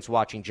experience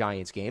watching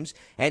Giants games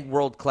and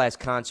world-class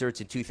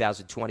concerts in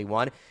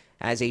 2021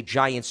 as a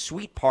Giants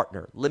suite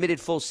partner. Limited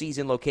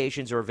full-season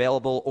locations are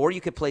available, or you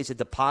can place a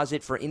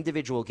deposit for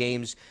individual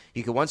games.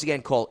 You can once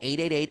again call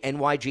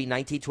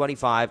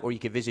 888-NYG-1925, or you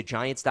can visit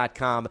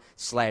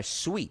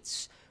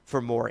Giants.com/suites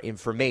for more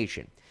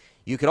information.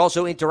 You can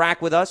also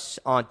interact with us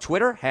on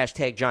Twitter,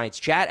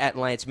 #GiantsChat, at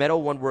Lance Meadow,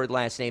 one word,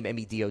 last name,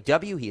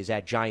 MEDOW. He is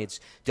at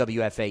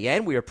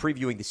GiantsWFAN. We are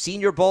previewing the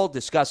Senior Bowl,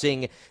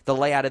 discussing the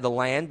layout of the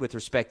land with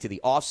respect to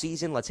the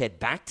offseason. Let's head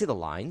back to the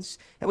lines,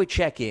 and we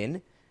check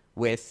in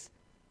with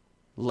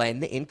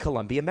Len in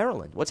Columbia,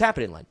 Maryland. What's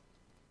happening, Len?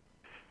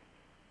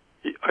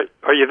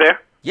 Are you there?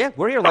 Yeah,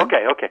 we're here, Len.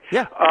 Okay.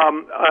 Yeah.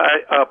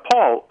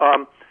 Paul,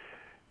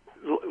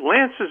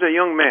 Lance is a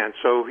young man,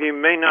 so he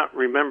may not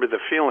remember the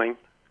feeling,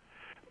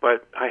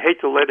 but I hate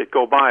to let it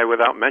go by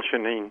without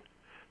mentioning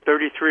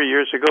 33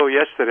 years ago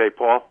yesterday,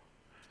 Paul.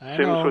 I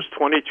Sims know. was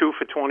 22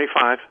 for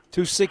 25.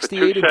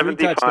 268 and 3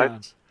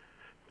 touchdowns.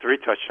 3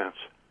 touchdowns.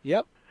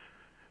 Yep.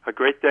 A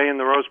great day in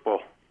the Rose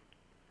Bowl.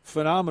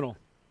 Phenomenal.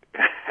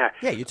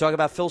 Yeah, you talk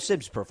about Phil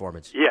Sims'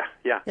 performance. Yeah.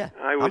 Yeah,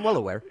 I'm well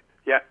aware.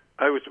 Yeah,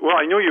 Well,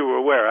 I knew you were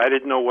aware. I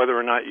didn't know whether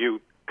or not you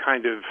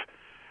kind of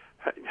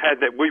had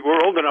that. We were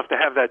old enough to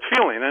have that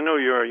feeling. I know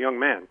you're a young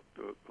man,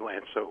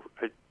 Lance.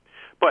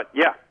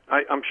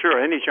 I'm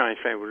sure any Giant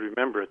fan would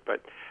remember it.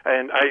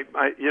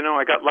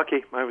 I got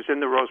lucky. I was in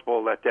the Rose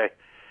Bowl that day,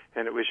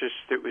 and it was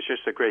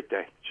just a great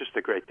day. Just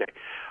a great day.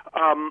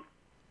 A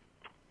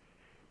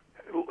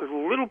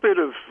little bit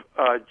of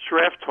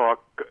draft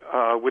talk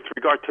with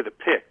regard to the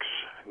picks,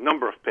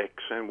 number of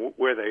picks, and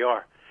where they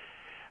are.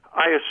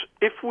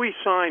 If we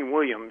sign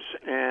Williams,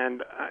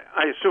 and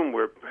I assume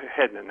we're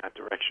heading in that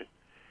direction,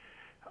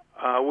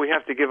 we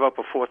have to give up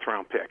a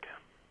 4th-round pick.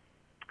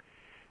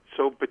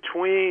 So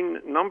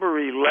between number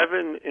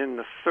 11 in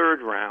the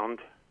 3rd round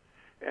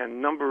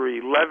and number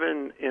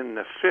 11 in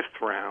the 5th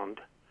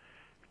round,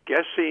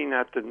 guessing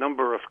at the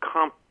number of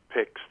comp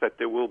picks that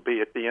there will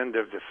be at the end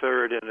of the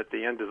 3rd and at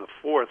the end of the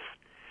 4th,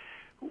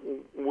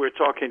 we're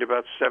talking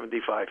about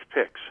 75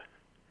 picks.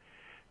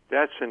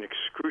 That's an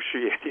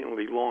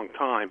excruciatingly long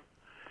time,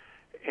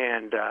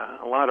 and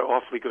a lot of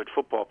awfully good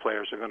football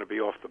players are going to be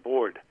off the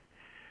board.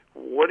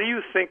 What do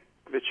you think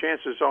the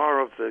chances are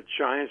of the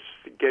Giants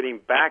getting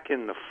back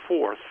in the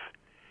 4th,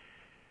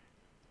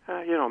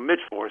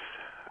 mid-4th,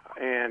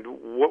 and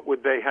what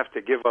would they have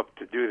to give up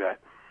to do that?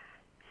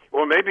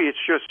 Or maybe it's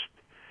just,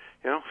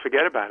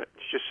 forget about it.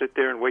 Just sit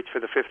there and wait for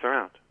the 5th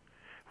round.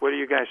 What do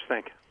you guys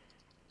think?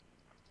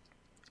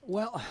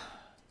 Well,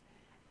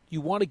 you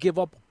want to give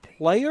up a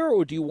player,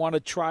 or do you want to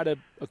try to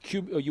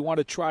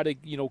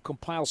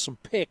compile some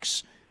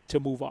picks to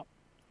move up?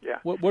 Yeah.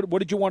 What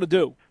did you want to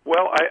do?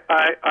 Well,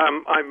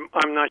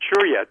 I'm not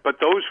sure yet, but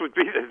those would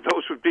be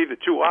the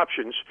 2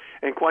 options.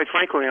 And quite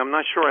frankly, I'm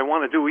not sure I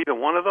want to do either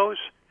one of those.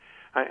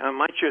 I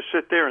might just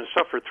sit there and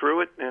suffer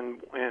through it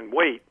and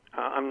wait.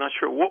 I'm not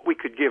sure what we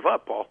could give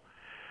up, Paul,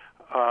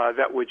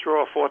 that would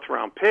draw a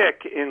 4th-round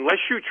pick, unless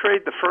you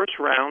trade the 1st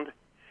round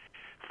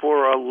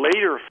for a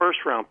later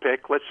 1st-round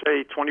pick, let's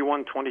say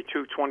 21,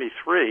 22,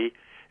 23,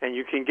 and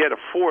you can get a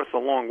 4th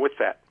along with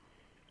that.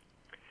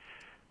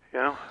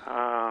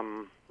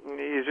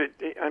 Is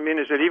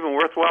it even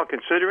worthwhile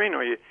considering,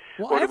 or do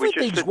we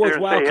just sit there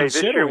and say, hey,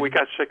 this year we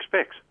got 6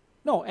 picks?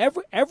 No,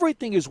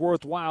 everything is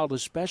worthwhile,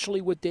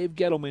 especially with Dave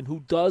Gettleman,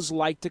 who does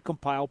like to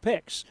compile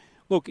picks.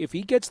 Look, if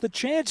he gets the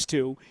chance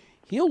to,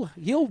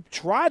 he'll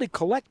try to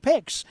collect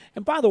picks.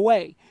 And by the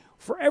way,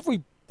 for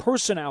every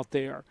person out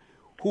there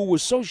who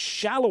was so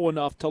shallow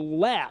enough to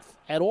laugh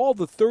at all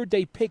the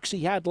 3rd-day picks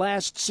he had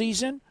last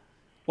season,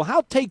 well,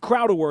 how'd Tate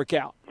Crowder work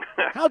out?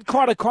 How'd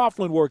Carter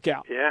Coughlin work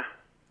out? Yeah.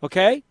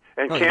 Okay?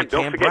 And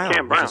don't forget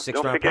Cam Brown.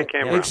 Don't forget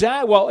Cam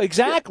Brown.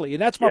 Exactly.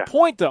 And that's my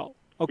point, though.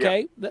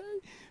 Okay? Yeah.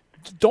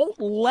 Don't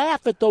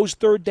laugh at those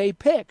 3rd-day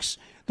picks.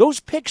 Those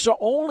picks are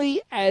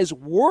only as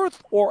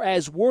worth or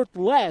as worth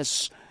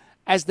less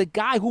as the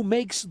guy who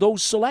makes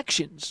those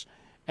selections.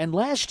 And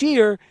last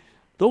year,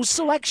 those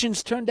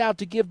selections turned out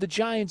to give the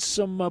Giants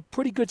some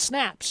pretty good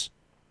snaps.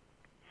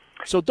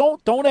 So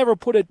don't ever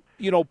put it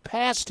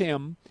past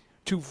him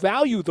to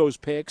value those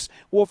picks,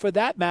 or for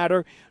that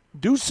matter,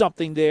 do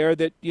something there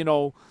that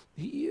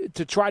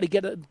to try to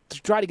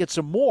get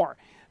some more.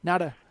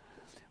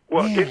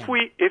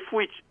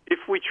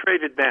 If we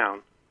traded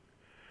down,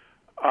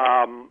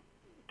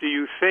 do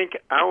you think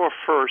our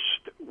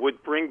 1st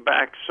would bring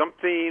back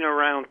something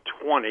around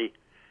 20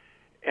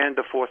 and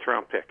a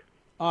 4th-round pick?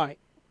 All right.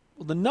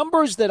 Well, the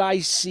numbers that I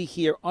see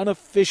here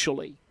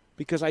unofficially,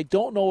 because I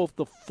don't know if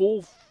the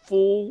full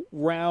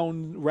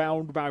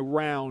round by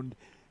round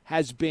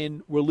has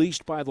been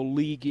released by the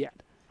league yet.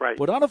 Right.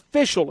 But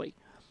unofficially,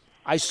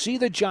 I see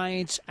the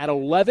Giants at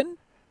 11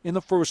 in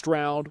the 1st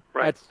round,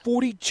 at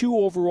 42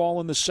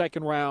 overall in the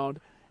 2nd round,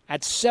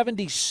 at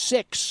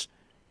 76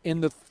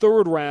 in the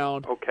 3rd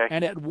round,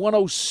 and at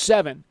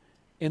 107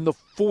 in the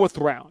 4th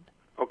round.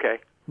 Okay.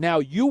 Now,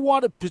 you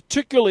want to,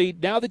 particularly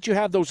now that you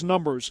have those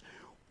numbers,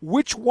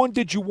 which one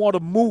did you want to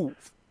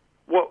move?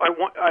 Well,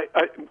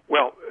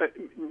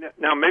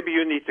 now maybe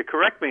you need to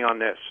correct me on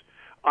this.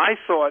 I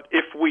thought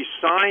if we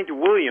signed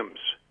Williams,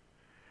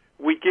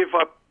 we give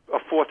up a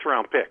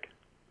 4th-round pick.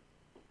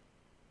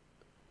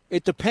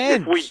 It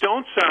depends. If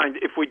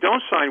we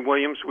don't sign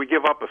Williams, we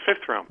give up a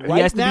 5th-round pick. He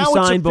has to be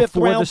signed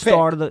before the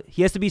start of the.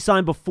 He has to be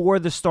signed before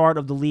the start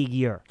of the league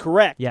year.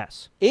 Correct.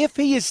 Yes. If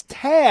he is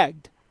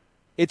tagged,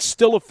 it's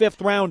still a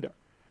 5th-rounder.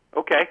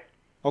 Okay.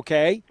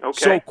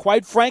 So,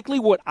 quite frankly,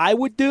 what I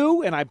would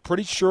do, and I'm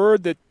pretty sure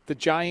that the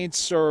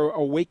Giants are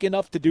awake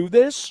enough to do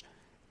this,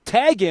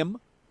 tag him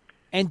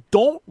and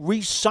don't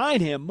re-sign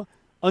him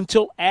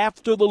until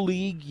after the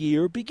league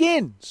year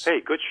begins.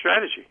 Hey, good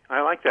strategy.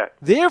 I like that.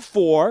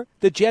 Therefore,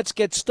 the Jets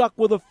get stuck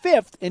with a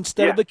fifth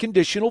instead of the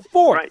conditional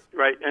fourth.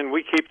 Right, and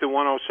we keep the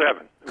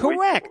 107.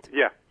 Correct.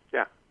 Yeah.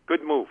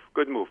 Good move.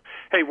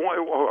 Hey,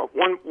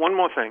 one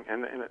more thing,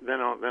 and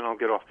then I'll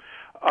get off.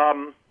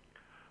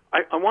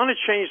 I want to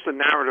change the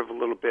narrative a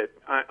little bit.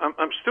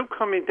 I'm still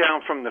coming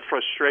down from the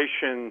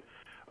frustration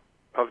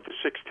of the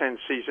 6-10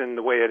 season,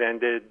 the way it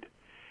ended,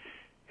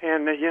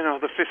 and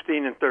the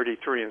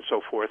 15-33 and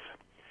so forth.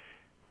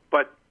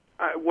 But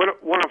what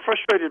I'm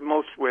frustrated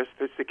most with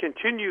is the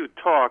continued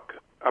talk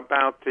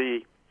about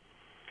the,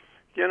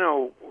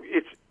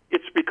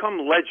 it's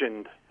become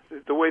legend,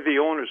 the way the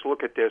owners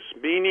look at this,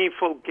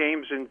 meaningful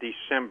games in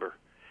December.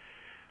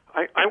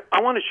 I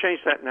want to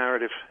change that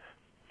narrative.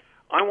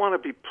 I want to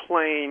be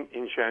playing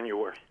in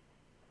January.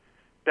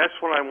 That's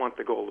what I want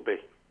the goal to be,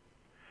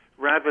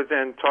 rather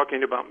than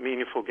talking about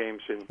meaningful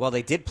games in. Well,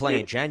 they did play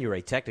in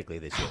January technically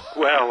this year.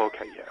 Well,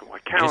 okay, yeah,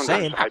 calendar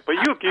side, but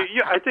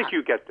I think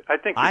you get.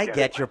 I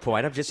get your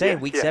point. I'm just saying,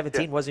 Week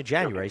 17 was in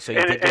January, so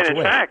you did get and your in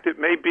win. fact, it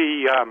may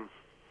be.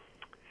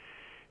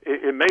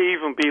 It may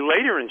even be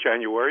later in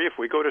January if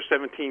we go to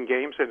 17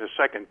 games and a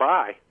second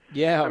bye.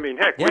 Yeah. I mean,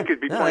 heck, we could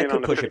be playing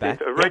on the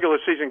 15th, a regular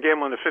season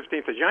game on the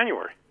 15th of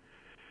January.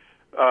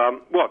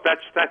 Well,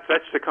 that's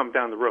to come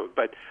down the road.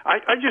 But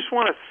I just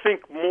want to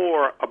think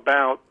more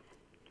about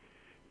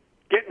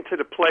getting to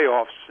the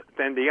playoffs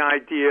than the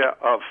idea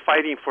of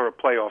fighting for a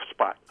playoff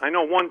spot. I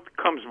know one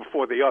comes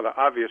before the other,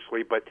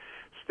 obviously, but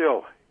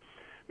still,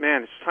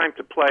 man, it's time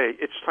to play.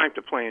 It's time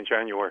to play in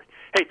January.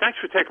 Hey, thanks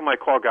for taking my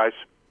call, guys.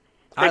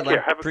 Take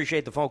care.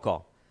 Appreciate the phone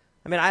call.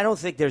 I mean, I don't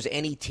think there's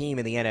any team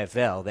in the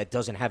NFL that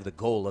doesn't have the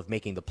goal of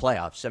making the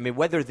playoffs. I mean,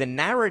 whether the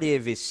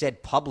narrative is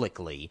said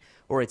publicly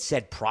or it's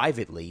said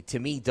privately, to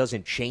me,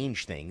 doesn't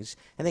change things.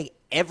 I think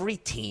every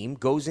team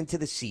goes into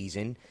the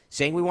season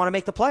saying we want to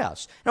make the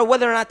playoffs. Now,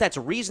 whether or not that's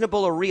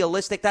reasonable or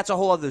realistic, that's a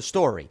whole other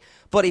story.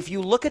 But if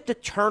you look at the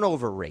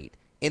turnover rate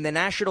in the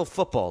National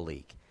Football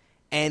League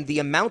and the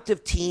amount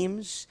of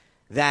teams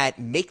that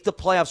make the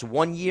playoffs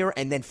one year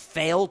and then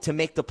fail to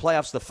make the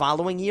playoffs the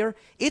following year,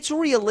 it's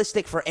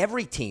realistic for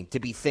every team to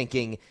be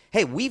thinking,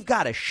 hey, we've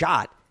got a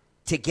shot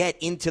to get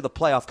into the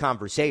playoff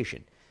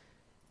conversation.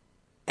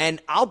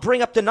 And I'll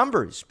bring up the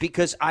numbers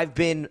because I've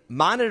been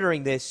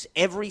monitoring this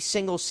every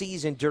single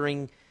season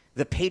during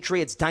the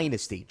Patriots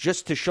dynasty,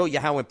 just to show you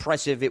how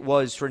impressive it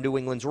was for New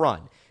England's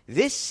run.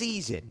 This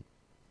season,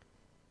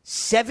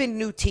 7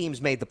 new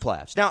teams made the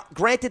playoffs. Now,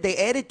 granted, they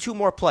added 2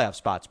 more playoff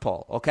spots,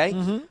 Paul, okay?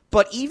 Mm-hmm.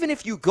 But even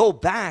if you go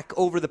back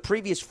over the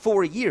previous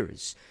 4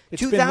 years,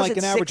 it's been like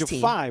an average of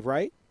 5,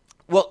 right?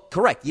 Well,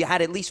 correct. You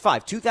had at least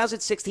 5.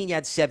 2016, you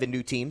had 7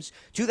 new teams.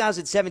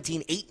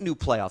 2017, 8 new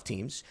playoff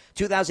teams.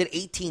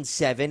 2018,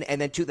 7. And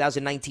then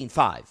 2019,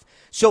 5.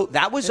 So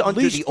that was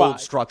under the old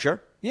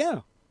structure.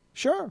 Yeah,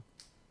 sure.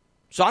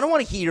 So I don't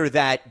want to hear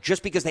that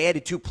just because they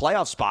added 2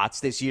 playoff spots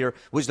this year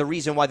was the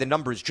reason why the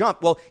numbers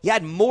jumped. Well, you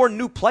had more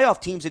new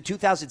playoff teams in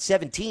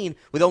 2017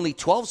 with only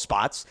 12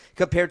 spots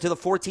compared to the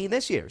 14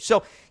 this year.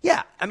 So,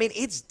 yeah, I mean,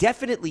 it's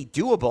definitely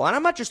doable. And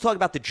I'm not just talking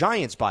about the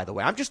Giants, by the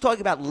way. I'm just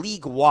talking about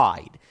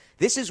league-wide.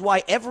 This is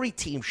why every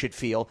team should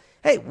feel,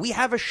 hey, we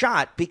have a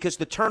shot because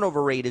the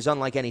turnover rate is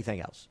unlike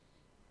anything else.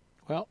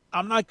 Well,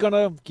 I'm not going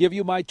to give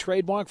you my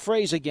trademark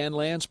phrase again,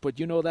 Lance, but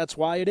you know that's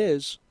why it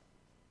is.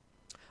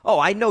 Oh,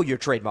 I know your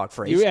trademark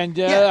phrase.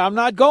 I'm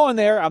not going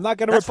there. I'm not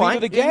going to repeat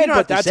it again,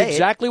 but that's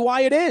exactly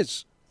why it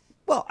is.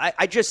 Well,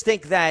 I just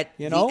think that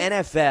the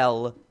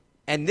NFL,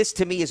 and this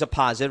to me is a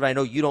positive. I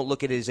know you don't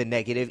look at it as a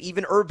negative.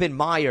 Even Urban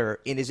Meyer,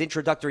 in his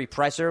introductory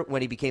presser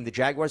when he became the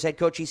Jaguars head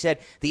coach, he said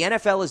the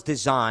NFL is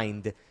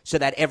designed so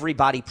that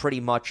everybody pretty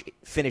much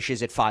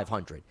finishes at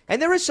 500.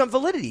 And there is some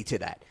validity to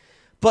that.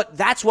 But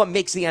that's what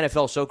makes the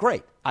NFL so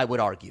great, I would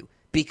argue.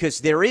 Because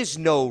there is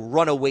no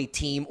runaway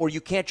team, or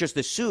you can't just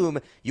assume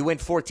you win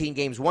 14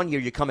 games one year,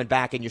 you're coming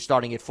back and you're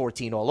starting at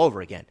 14 all over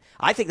again.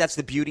 I think that's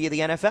the beauty of the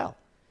NFL.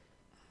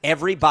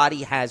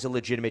 Everybody has a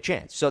legitimate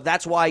chance. So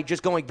that's why,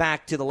 just going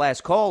back to the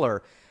last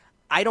caller,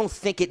 I don't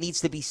think it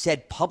needs to be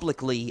said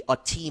publicly a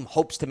team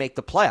hopes to make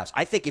the playoffs.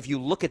 I think if you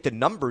look at the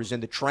numbers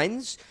and the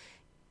trends,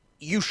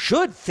 you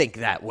should think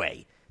that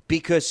way.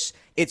 Because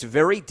it's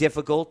very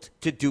difficult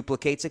to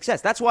duplicate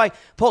success. That's why,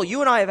 Paul,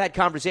 you and I have had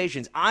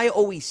conversations. I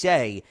always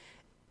say,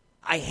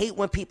 I hate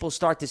when people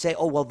start to say,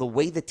 oh, well, the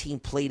way the team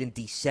played in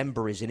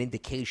December is an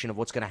indication of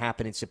what's going to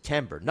happen in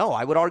September. No,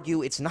 I would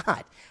argue it's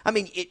not. I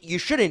mean, you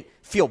shouldn't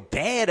feel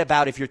bad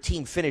about if your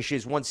team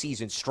finishes one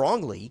season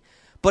strongly,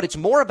 but it's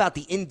more about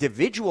the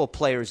individual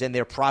players and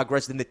their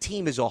progress than the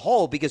team as a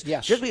whole, because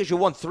just because you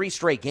won 3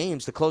 straight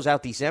games to close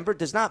out December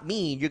does not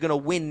mean you're going to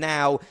win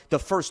now the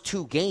first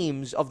 2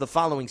 games of the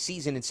following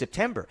season in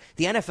September.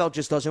 The NFL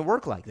just doesn't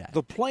work like that.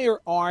 The player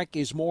arc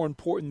is more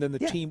important than the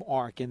team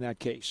arc in that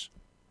case.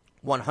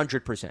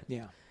 100%.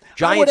 Yeah.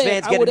 Giants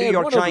fans get a New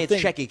York Giants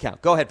checking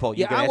account. Go ahead, Paul.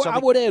 I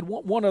would add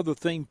one other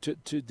thing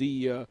to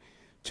the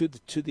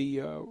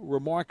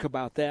remark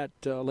about that,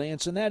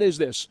 Lance, and that is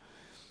this.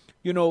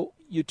 You know,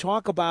 you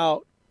talk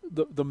about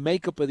the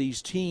makeup of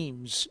these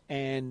teams,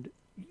 and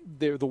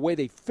the way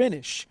they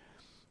finish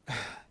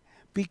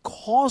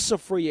because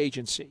of free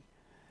agency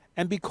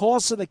and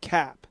because of the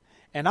cap,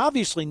 and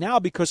obviously now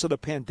because of the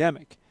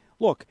pandemic.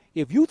 Look,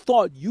 if you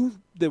thought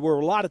there were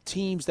a lot of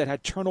teams that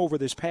had turnover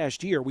this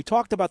past year, we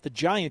talked about the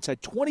Giants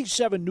had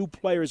 27 new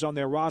players on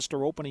their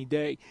roster opening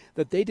day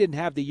that they didn't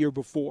have the year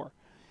before.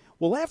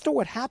 Well, after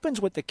what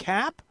happens with the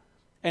cap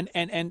and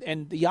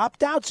the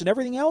opt-outs and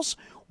everything else,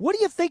 what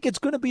do you think it's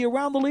going to be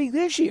around the league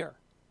this year?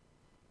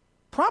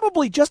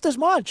 Probably just as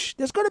much.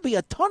 There's going to be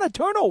a ton of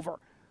turnover.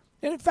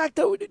 And in fact,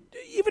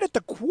 even at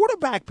the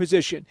quarterback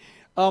position,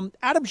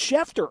 Adam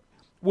Schefter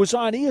was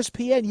on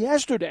ESPN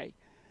yesterday,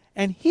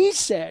 and he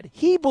said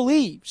he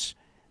believes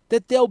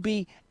that there'll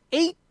be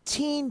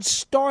 18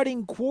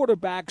 starting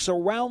quarterbacks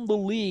around the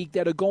league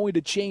that are going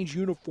to change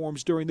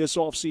uniforms during this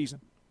offseason.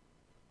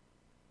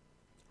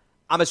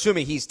 I'm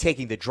assuming he's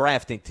taking the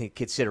draft into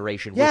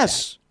consideration.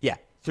 Yes. With that. Yeah,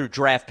 through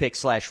draft pick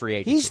 / free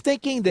agency. He's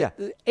thinking that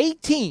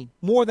 18,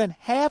 more than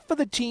half of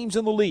the teams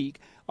in the league,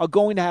 are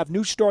going to have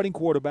new starting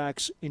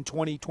quarterbacks in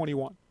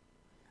 2021.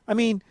 I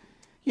mean,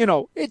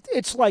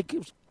 it's like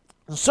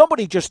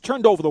somebody just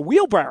turned over the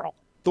wheelbarrow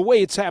the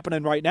way it's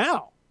happening right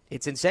now.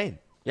 It's insane.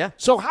 Yeah.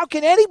 So how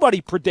can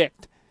anybody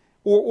predict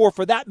or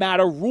for that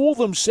matter, rule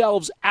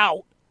themselves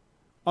out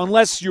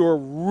unless you're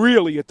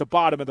really at the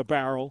bottom of the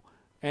barrel?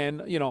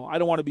 And, I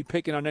don't want to be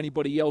picking on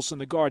anybody else in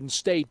the Garden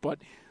State, but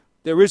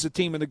there is a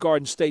team in the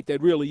Garden State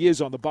that really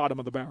is on the bottom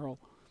of the barrel.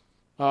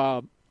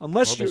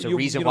 Unless there's a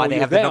reason why they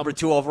have the number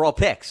 2 overall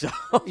pick. So,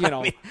 I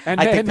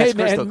think that's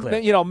crystal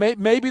clear.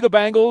 Maybe the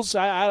Bengals.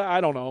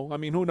 I don't know. I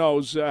mean, who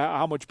knows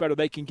how much better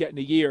they can get in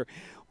a year.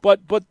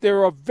 But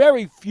there are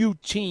very few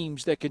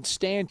teams that can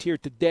stand here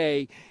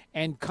today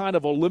and kind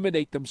of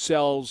eliminate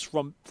themselves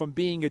from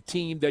being a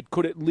team that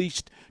could at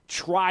least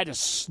try to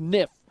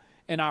sniff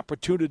an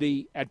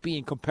opportunity at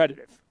being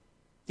competitive.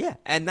 Yeah,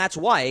 and that's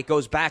why it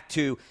goes back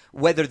to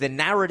whether the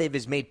narrative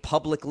is made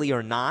publicly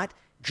or not.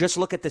 Just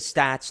look at the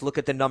stats, look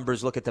at the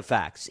numbers, look at the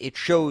facts. It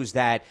shows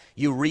that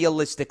you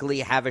realistically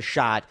have a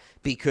shot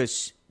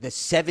because the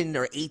 7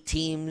 or 8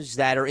 teams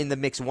that are in the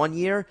mix one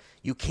year,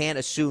 you can't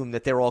assume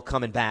that they're all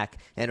coming back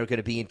and are going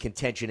to be in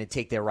contention and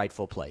take their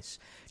rightful place.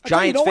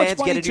 Giants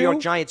fans get a New York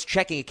Giants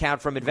checking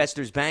account from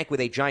Investors Bank with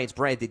a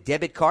Giants-branded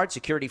debit card,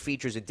 security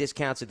features and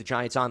discounts at the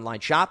Giants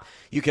online shop.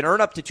 You can earn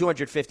up to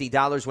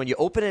 $250 when you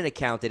open an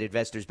account at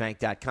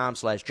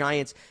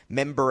investorsbank.com/Giants,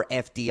 member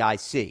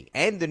FDIC.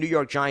 And the New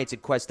York Giants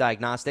at Quest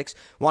Diagnostics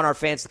want our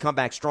fans to come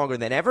back stronger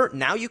than ever.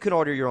 Now you can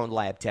order your own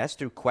lab test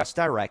through Quest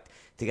Direct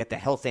to get the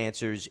health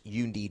answers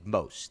you need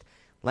most.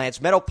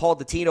 Lance Meadow, Paul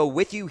Dottino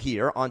with you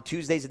here on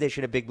Tuesday's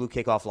edition of Big Blue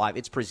Kickoff Live.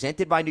 It's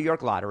presented by New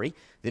York Lottery,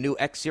 the new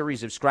X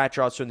series of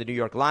scratch-offs from the New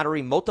York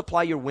Lottery.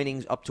 Multiply your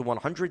winnings up to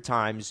 100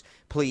 times.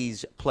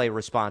 Please play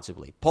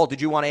responsibly. Paul,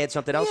 did you want to add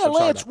something else? Yeah,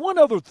 Lance, one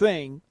other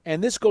thing,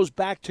 and this goes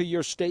back to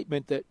your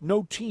statement that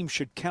no team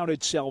should count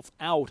itself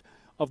out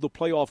of the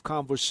playoff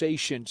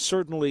conversation,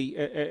 certainly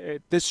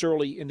at this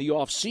early in the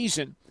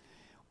offseason.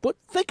 But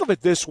think of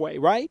it this way,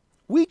 right?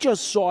 We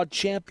just saw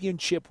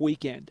championship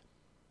weekend.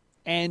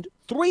 And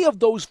 3 of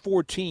those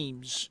 4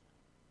 teams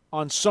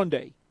on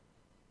Sunday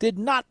did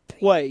not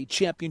play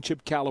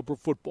championship caliber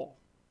football.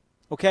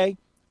 Okay?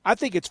 I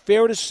think it's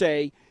fair to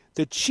say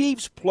the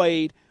Chiefs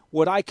played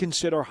what I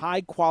consider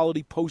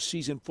high-quality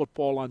postseason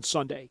football on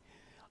Sunday.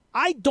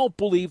 I don't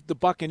believe the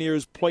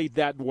Buccaneers played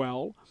that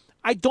well.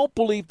 I don't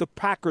believe the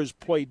Packers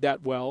played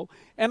that well.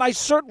 And I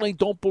certainly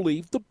don't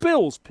believe the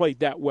Bills played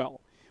that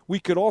well. We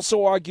could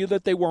also argue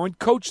that they weren't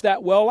coached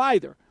that well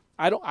either.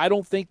 I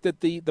don't think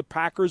that the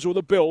Packers or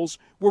the Bills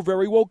were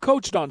very well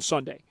coached on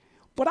Sunday.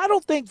 But I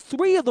don't think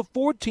 3 of the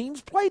 4 teams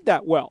played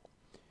that well.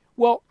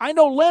 Well, I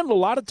know Len a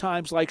lot of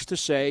times likes to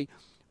say,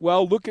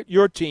 well, look at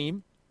your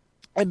team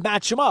and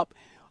match them up.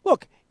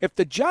 Look, if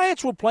the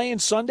Giants were playing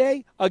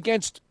Sunday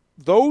against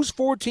those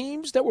 4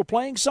 teams that were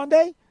playing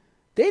Sunday,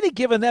 they'd have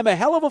given them a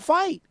hell of a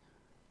fight.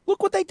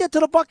 Look what they did to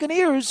the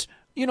Buccaneers,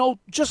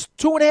 just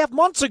 2.5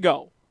 months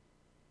ago.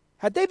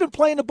 Had they been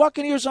playing the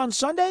Buccaneers on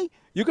Sunday,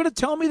 you're going to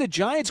tell me the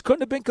Giants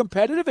couldn't have been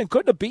competitive and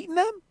couldn't have beaten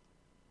them?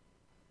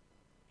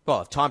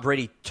 Well, if Tom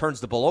Brady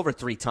turns the ball over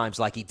 3 times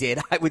like he did,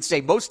 I would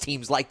say most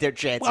teams like their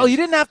chances. Well, he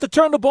didn't have to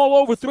turn the ball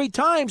over 3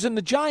 times, and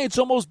the Giants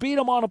almost beat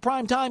him on a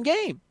primetime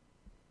game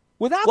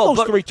without those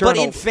 3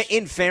 turnovers. But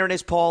in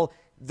fairness, Paul,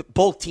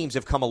 both teams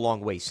have come a long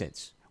way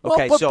since.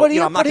 Okay, I'm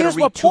not going to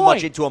read too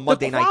much into a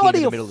Monday night game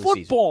in the middle of the season. The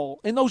quality of football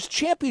in those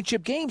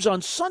championship games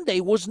on Sunday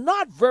was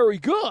not very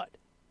good.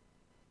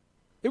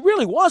 It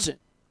really wasn't.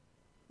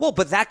 Well,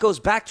 but that goes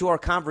back to our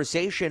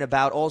conversation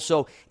about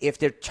also if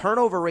their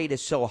turnover rate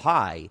is so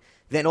high,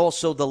 then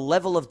also the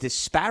level of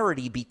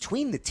disparity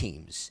between the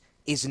teams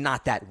is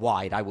not that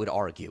wide, I would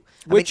argue.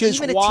 Which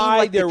is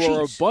why there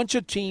are a bunch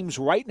of teams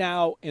right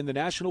now in the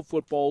National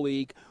Football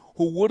League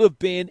who would have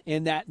been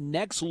in that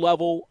next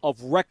level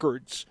of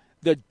records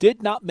that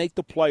did not make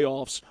the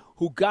playoffs,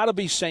 who got to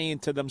be saying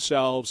to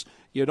themselves,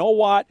 you know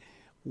what?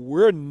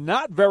 We're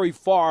not very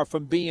far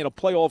from being a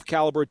playoff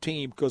caliber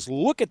team because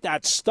look at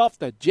that stuff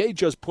that Jay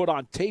just put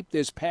on tape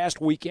this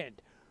past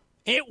weekend.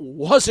 It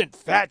wasn't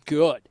that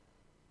good.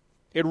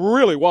 It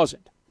really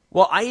wasn't.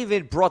 Well, I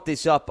even brought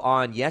this up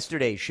on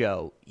yesterday's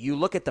show. You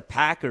look at the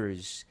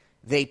Packers,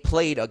 they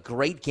played a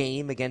great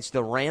game against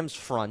the Rams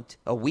front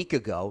a week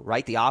ago,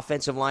 right? The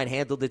offensive line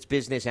handled its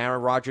business.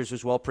 Aaron Rodgers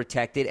was well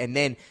protected. And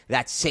then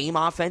that same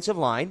offensive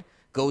line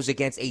goes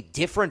against a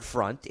different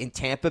front in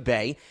Tampa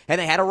Bay, and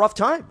they had a rough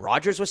time.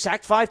 Rodgers was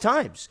sacked 5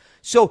 times.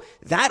 So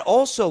that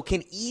also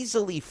can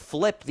easily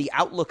flip the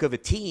outlook of a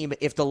team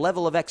if the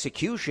level of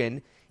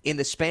execution in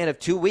the span of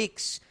 2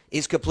 weeks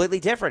is completely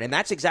different. And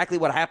that's exactly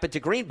what happened to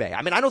Green Bay.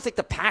 I mean, I don't think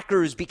the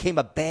Packers became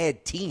a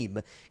bad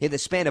team in the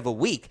span of a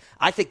week.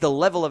 I think the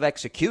level of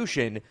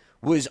execution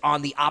was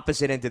on the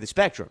opposite end of the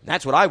spectrum.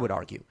 That's what I would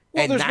argue.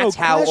 Well, and that's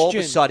how all of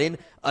a sudden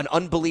an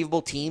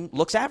unbelievable team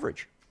looks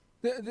average.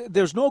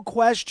 There's no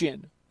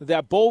question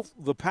that both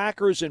the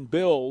Packers and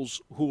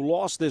Bills, who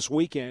lost this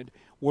weekend,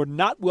 were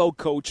not well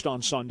coached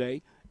on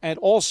Sunday and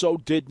also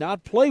did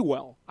not play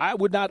well. I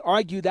would not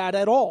argue that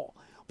at all.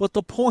 But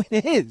the point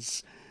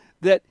is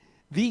that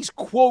these,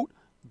 quote,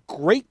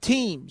 great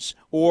teams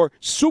or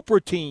super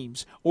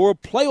teams or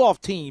playoff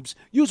teams,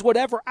 use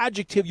whatever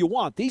adjective you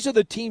want. These are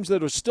the teams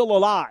that are still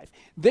alive.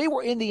 They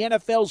were in the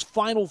NFL's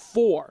Final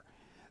Four.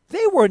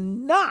 They were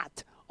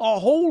not a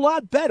whole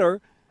lot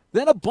better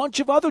than a bunch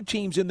of other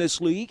teams in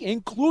this league,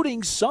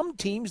 including some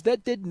teams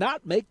that did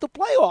not make the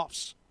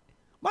playoffs.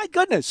 My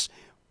goodness,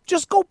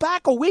 just go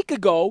back a week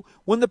ago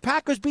when the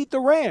Packers beat the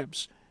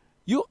Rams.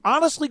 You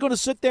honestly going to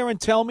sit there and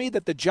tell me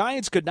that the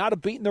Giants could not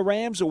have beaten the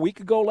Rams a week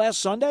ago last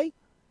Sunday?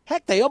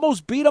 Heck, they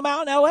almost beat them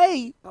out in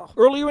L.A.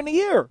 earlier in the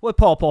year. Wait,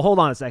 Paul, hold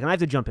on a second. I have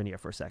to jump in here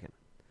for a second.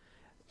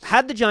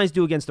 How'd the Giants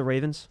do against the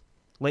Ravens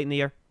late in the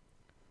year?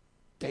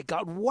 They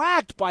got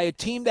whacked by a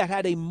team that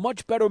had a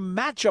much better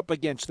matchup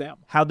against them.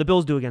 How'd the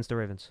Bills do against the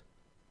Ravens?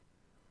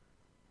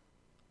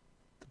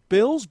 The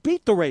Bills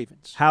beat the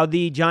Ravens. How'd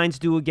the Giants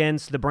do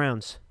against the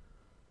Browns?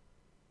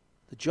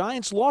 The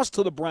Giants lost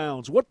to the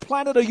Browns. What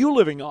planet are you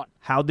living on?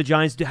 How'd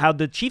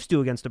the Chiefs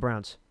do against the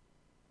Browns?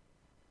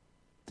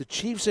 The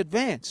Chiefs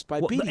advanced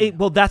by beating them.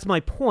 Well, that's my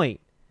point.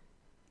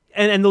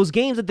 And those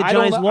games that the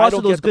Giants lost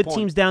to those good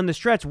teams down the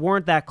stretch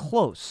weren't that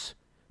close.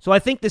 So I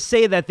think to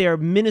say that they're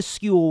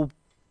minuscule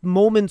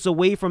moments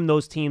away from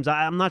those teams,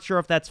 I'm not sure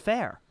if that's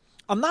fair.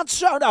 I'm not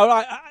sure.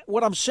 No,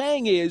 what I'm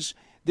saying is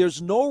there's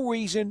no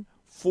reason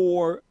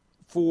for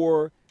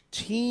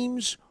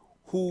teams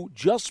who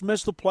just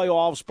missed the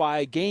playoffs by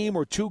a game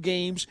or 2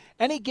 games,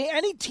 any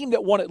team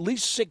that won at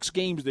least 6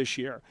 games this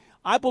year,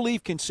 I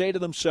believe can say to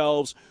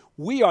themselves,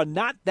 we are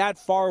not that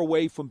far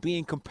away from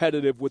being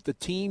competitive with the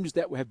teams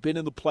that have been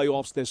in the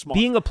playoffs this month.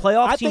 Being a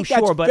playoff team,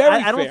 sure, but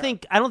I don't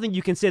think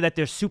you can say that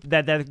they're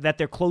that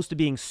they're close to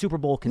being Super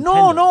Bowl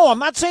contenders. No, I'm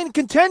not saying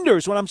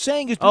contenders. What I'm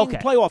saying is being a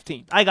playoff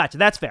team. I got you.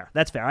 That's fair.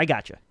 I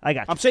got you.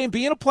 I'm saying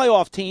being a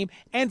playoff team,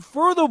 and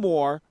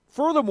furthermore,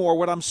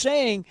 what I'm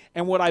saying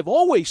and what I've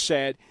always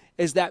said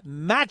is that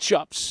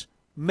matchups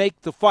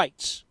make the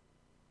fights.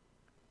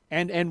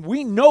 And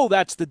we know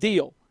that's the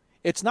deal.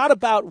 It's not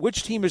about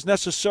which team is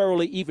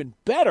necessarily even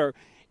better.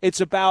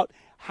 It's about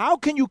how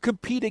can you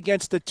compete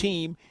against a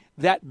team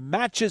that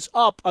matches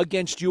up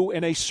against you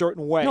in a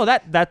certain way. No,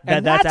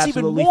 that's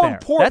even more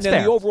important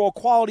than the overall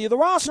quality of the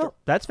roster. No,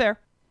 that's fair.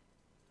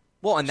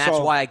 Well, and that's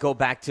why I go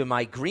back to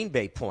my Green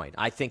Bay point.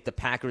 I think the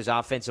Packers'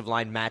 offensive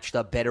line matched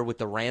up better with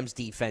the Rams'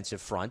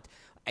 defensive front.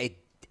 It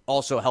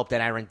also helped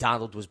that Aaron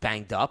Donald was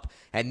banged up.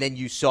 And then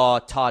you saw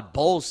Todd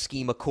Bowles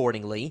scheme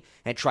accordingly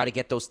and try to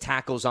get those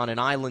tackles on an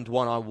island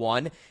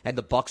one-on-one, and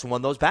the Bucs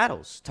won those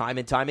battles time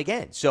and time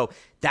again. So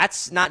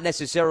that's not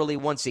necessarily,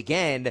 once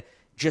again,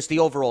 just the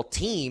overall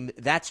team.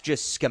 That's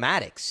just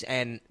schematics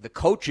and the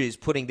coaches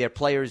putting their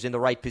players in the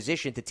right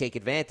position to take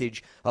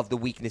advantage of the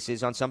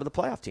weaknesses on some of the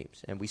playoff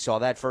teams. And we saw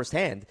that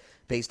firsthand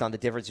based on the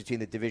difference between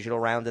the divisional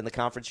round and the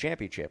conference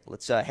championship.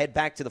 Let's head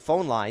back to the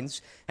phone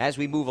lines as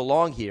we move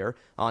along here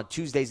on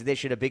Tuesday's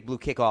edition of Big Blue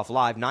Kickoff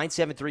Live,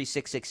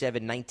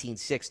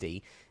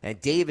 973-667-1960. And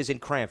Dave is in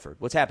Cranford.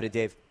 What's happening,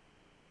 Dave?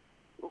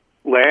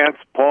 Lance,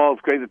 Paul,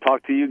 it's great to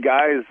talk to you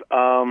guys.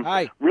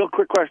 Hi. Real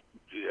quick question.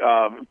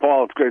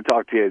 Paul, it's great to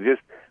talk to you.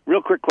 Just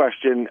real quick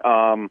question.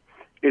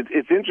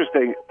 It's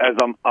interesting as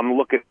I'm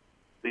looking at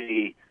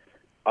the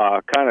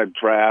kind of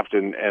draft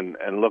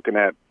and looking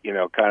at,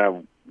 kind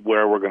of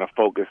where we're going to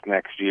focus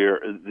next year,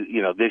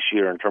 this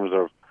year in terms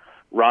of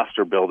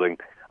roster building.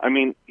 I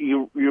mean,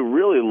 you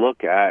really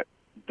look at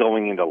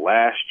going into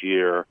last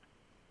year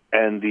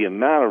and the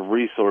amount of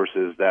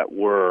resources that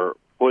were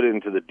put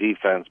into the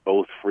defense,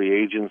 both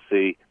free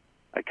agency.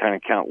 I kind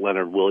of count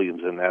Leonard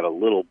Williams in that a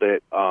little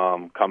bit,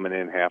 coming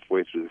in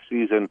halfway through the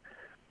season,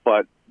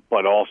 but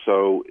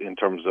also in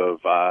terms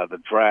of the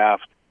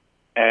draft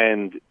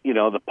and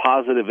the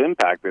positive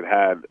impact it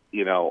had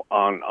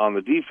on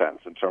the defense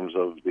in terms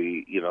of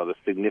the the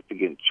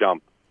significant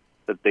jump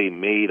that they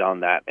made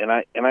on that. And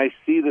I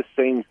see the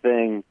same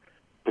thing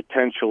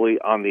potentially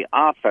on the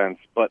offense,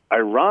 but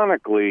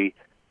ironically,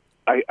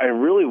 I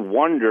really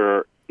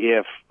wonder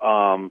if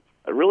I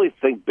really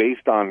think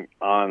based on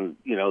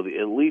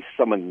at least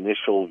some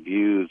initial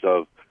views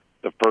of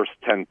the first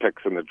 10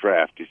 picks in the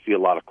draft. You see a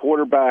lot of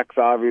quarterbacks,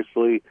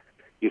 obviously.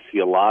 You see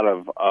a lot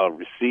of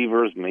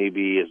receivers,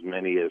 maybe as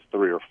many as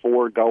 3 or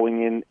 4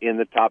 going in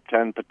the top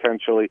 10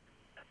 potentially.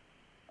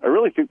 I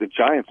really think the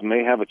Giants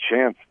may have a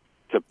chance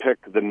to pick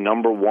the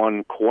number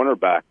 1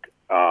 cornerback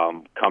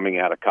coming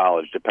out of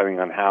college, depending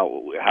on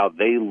how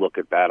they look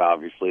at that,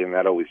 obviously, and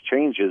that always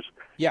changes.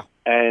 Yeah.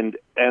 And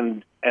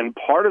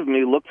part of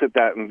me looks at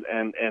that,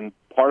 and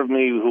part of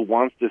me who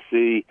wants to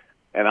see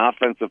an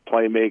offensive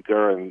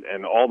playmaker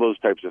and all those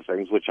types of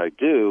things, which I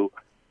do,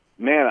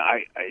 man,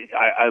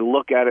 I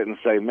look at it and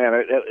say,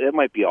 man, it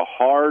might be a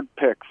hard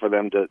pick for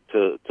them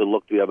to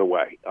look the other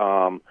way,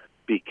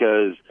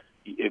 because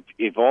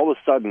if all of a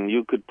sudden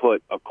you could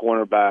put a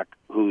cornerback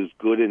who's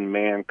good in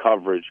man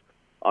coverage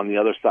on the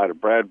other side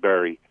of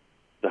Bradbury,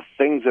 the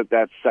things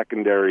that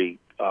secondary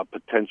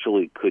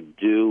potentially could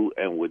do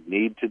and would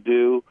need to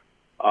do,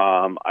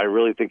 I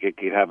really think it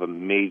could have a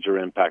major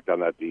impact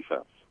on that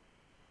defense.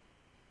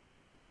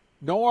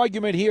 No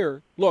argument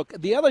here. Look,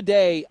 the other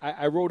day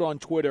I wrote on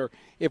Twitter,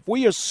 if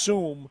we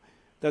assume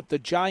that the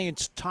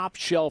Giants' top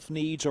shelf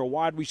needs are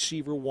wide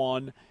receiver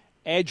 1,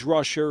 edge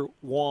rusher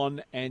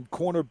 1, and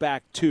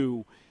cornerback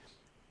 2,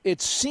 it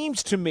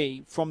seems to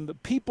me from the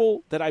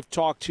people that I've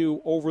talked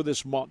to over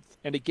this month,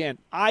 and again,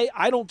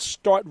 I don't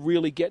start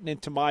really getting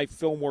into my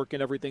film work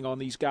and everything on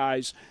these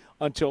guys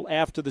until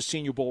after the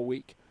Senior Bowl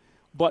week,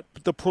 but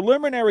the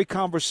preliminary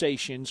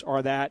conversations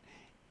are that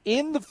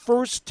in the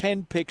first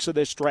 10 picks of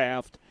this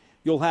draft,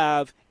 you'll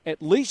have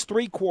at least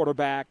 3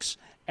 quarterbacks,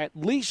 at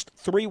least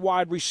 3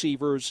 wide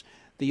receivers,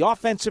 the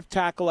offensive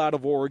tackle out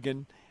of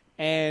Oregon,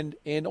 and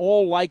in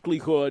all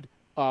likelihood,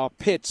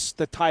 Pitts,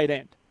 the tight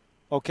end.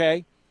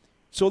 Okay?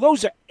 So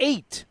those are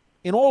 8.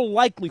 In all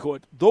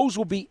likelihood, those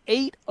will be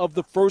 8 of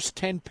the first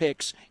 10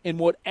 picks in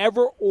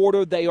whatever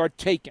order they are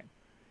taken,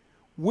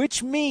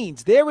 which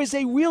means there is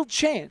a real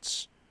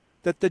chance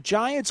that the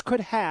Giants could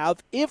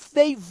have, if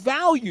they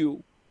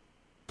value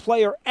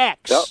player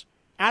X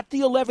at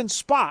the 11th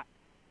spot,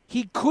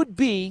 he could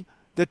be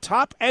the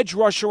top edge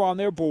rusher on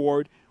their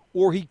board,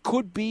 or he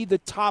could be the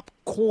top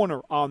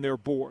corner on their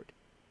board.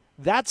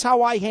 That's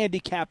how I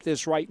handicap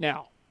this right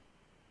now.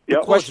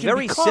 Well, it's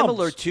very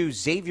similar to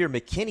Xavier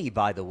McKinney,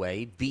 by the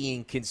way,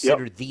 being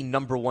considered the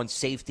number 1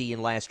 safety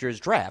in last year's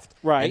draft.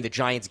 Right. And the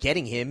Giants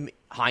getting him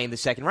high in the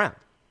second round.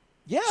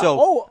 Yeah.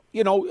 So,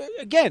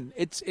 again,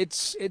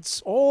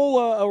 it's all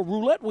a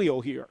roulette wheel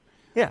here.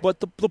 Yeah.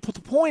 But the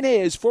point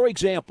is, for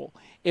example,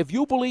 if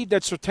you believe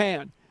that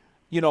Surtain,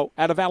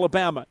 out of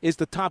Alabama, is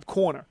the top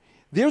corner,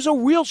 there's a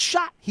real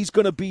shot he's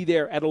going to be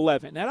there at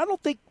 11. And I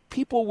don't think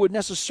people would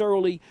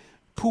necessarily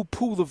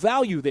poo-poo the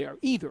value there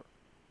either.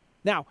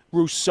 Now,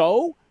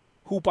 Rousseau,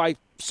 who by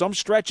some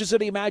stretches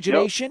of the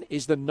imagination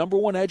is the number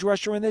 1 edge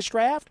rusher in this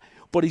draft,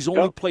 but he's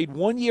only played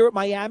 1 year at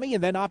Miami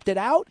and then opted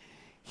out,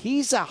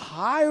 he's a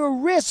higher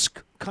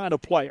risk kind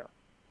of player.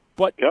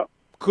 But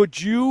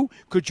could you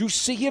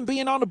see him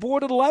being on the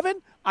board at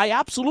 11? I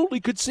absolutely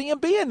could see him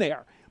being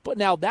there. But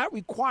now that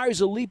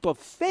requires a leap of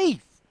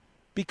faith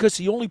because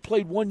he only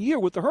played 1 year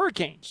with the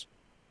Hurricanes.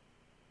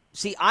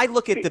 See, I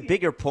look at the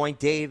bigger point,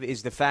 Dave,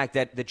 is the fact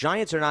that the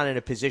Giants are not in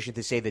a position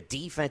to say the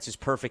defense is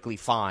perfectly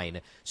fine,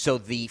 so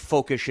the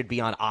focus should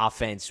be on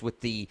offense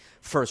with the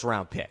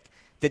first-round pick.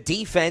 The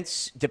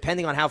defense,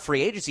 depending on how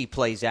free agency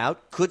plays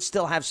out, could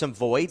still have some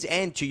voids,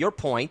 and to your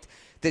point,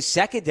 the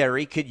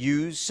secondary could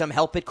use some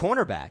help at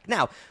cornerback.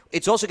 Now,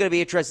 it's also going to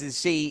be interesting to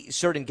see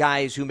certain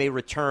guys who may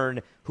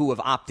return who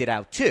have opted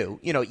out too.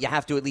 You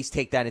have to at least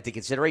take that into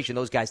consideration.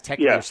 Those guys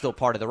technically are still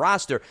part of the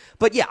roster.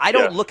 But, I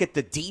don't look at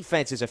the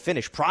defense as a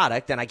finished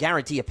product, and I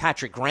guarantee you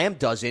Patrick Graham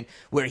doesn't,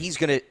 where he's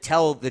going to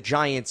tell the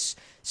Giants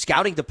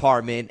scouting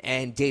department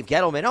and Dave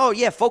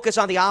Gettleman, focus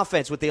on the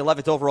offense with the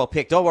 11th overall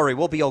pick. Don't worry,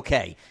 we'll be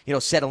okay,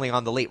 settling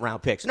on the late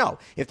round picks. No,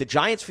 if the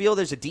Giants feel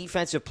there's a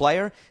defensive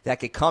player that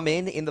could come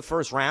in the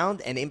first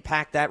round and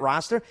impact that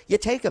roster, you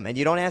take him and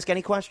you don't ask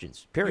any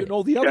questions, period.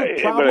 The other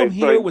problem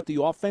here with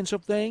the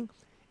offensive thing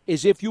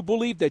is if you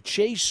believe that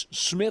Chase,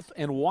 Smith,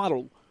 and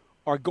Waddle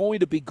are going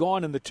to be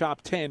gone in the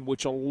top 10,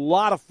 which a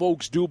lot of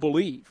folks do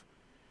believe,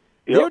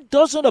 there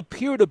doesn't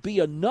appear to be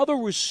another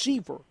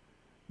receiver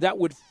that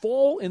would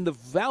fall in the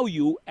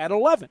value at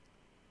 11.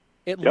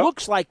 It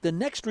looks like the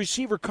next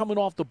receiver coming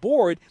off the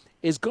board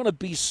is going to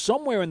be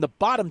somewhere in the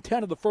bottom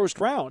 10 of the first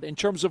round in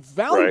terms of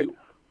value. Right.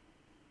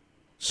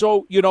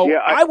 So,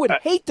 I would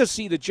hate to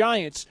see the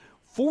Giants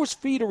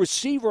force-feed a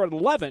receiver at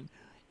 11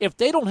 if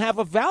they don't have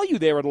a value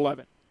there at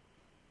 11.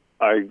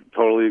 I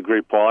totally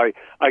agree, Paul.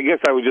 I guess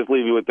I would just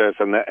leave you with this,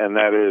 and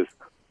that is,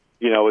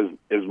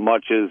 as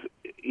much as,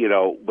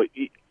 but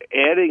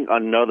adding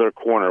another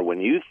corner, when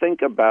you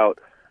think about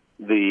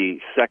the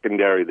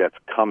secondary that's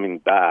coming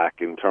back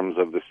in terms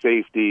of the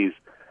safeties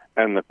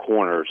and the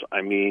corners.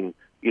 I mean,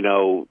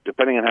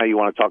 depending on how you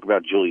want to talk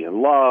about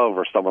Julian Love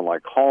or someone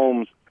like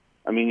Holmes,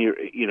 I mean,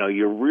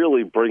 you're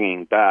really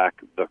bringing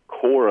back the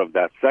core of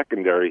that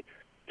secondary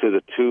to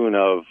the tune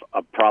of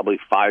probably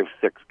 5-6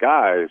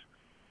 guys,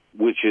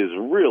 which is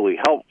really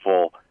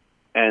helpful.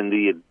 and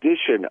the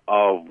addition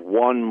of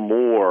one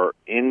more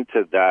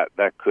into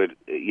that could,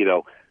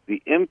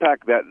 the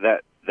impact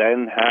that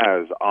then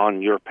has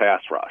on your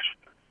pass rush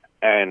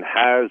and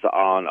has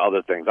on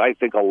other things. I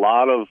think a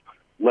lot of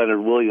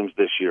Leonard Williams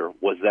this year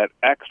was that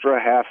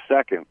extra half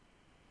second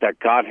that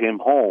got him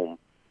home,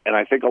 and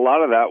I think a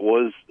lot of that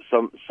was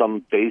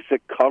some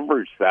basic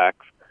coverage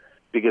sacks,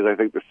 because I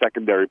think the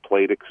secondary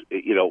played,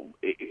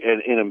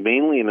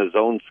 mainly in a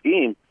zone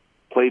scheme,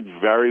 played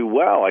very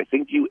well. I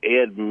think you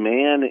add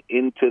man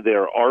into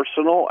their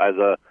arsenal as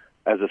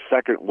a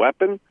second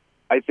weapon,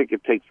 I think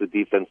it takes the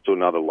defense to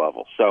another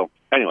level. So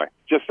anyway,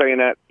 just saying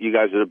that. You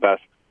guys are the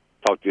best.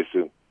 Talk to you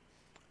soon.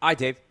 Hi,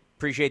 Dave.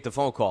 Appreciate the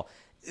phone call.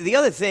 The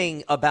other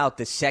thing about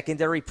the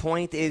secondary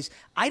point is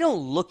I don't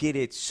look at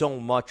it so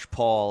much,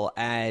 Paul,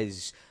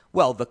 as,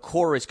 well, the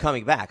core is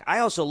coming back. I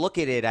also look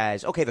at it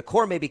as, okay, the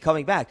core may be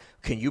coming back.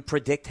 Can you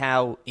predict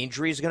how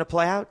injury is going to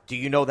play out? Do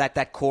you know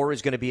that core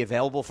is going to be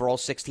available for all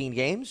 16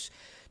 games?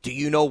 Do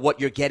you know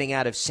what you're getting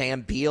out of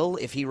Sam Beal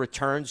if he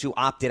returns, who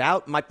opted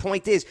out? My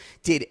point is,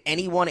 did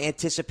anyone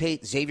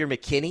anticipate Xavier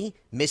McKinney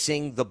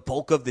missing the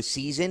bulk of the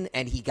season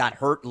and he got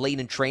hurt late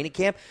in training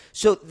camp?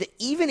 So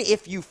even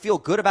if you feel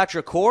good about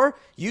your core,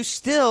 you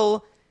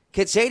still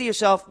can say to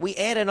yourself, we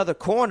add another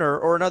corner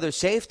or another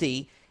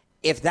safety.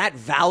 If that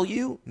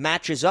value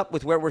matches up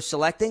with where we're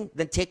selecting,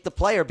 then take the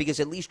player, because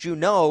at least you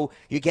know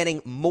you're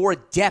getting more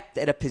depth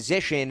at a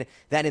position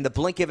that in the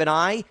blink of an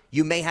eye,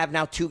 you may have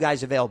now two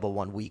guys available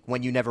one week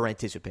when you never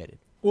anticipated.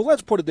 Well,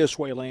 let's put it this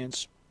way,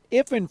 Lance.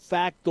 If, in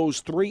fact,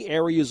 those three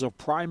areas of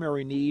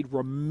primary need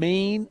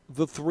remain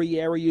the three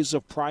areas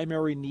of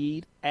primary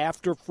need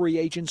after free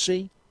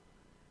agency,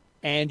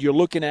 and you're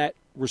looking at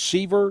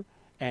receiver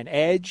and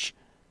edge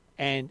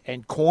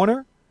and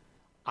corner,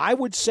 I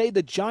would say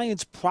the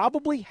Giants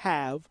probably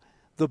have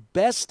the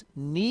best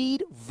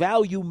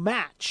need-value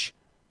match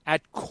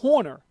at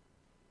corner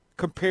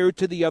compared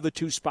to the other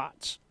two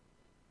spots.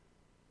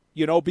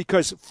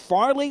 Because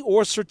Farley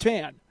or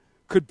Surtain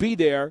could be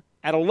there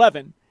at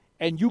 11,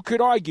 and you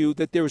could argue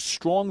that there is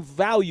strong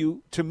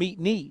value to meet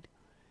need.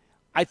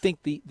 I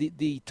think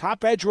the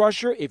top edge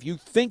rusher, if you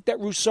think that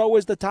Rousseau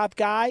is the top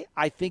guy,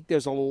 I think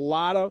there's a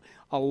lot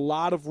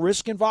of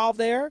risk involved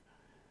there.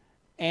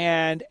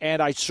 And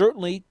I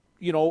certainly,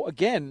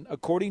 again,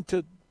 according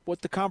to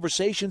what the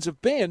conversations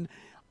have been,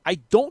 I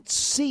don't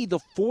see the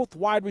fourth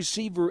wide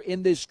receiver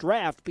in this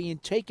draft being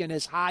taken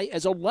as high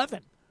as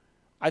 11.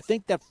 I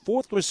think that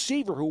fourth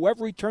receiver,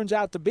 whoever he turns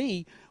out to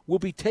be, will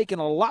be taken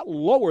a lot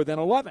lower than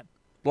 11.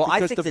 Well,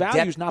 because I think the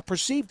value is not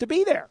perceived to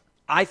be there.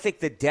 I think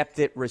the depth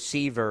at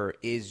receiver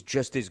is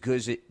just as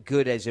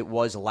good as it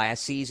was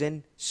last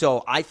season.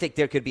 So I think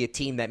there could be a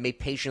team that may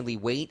patiently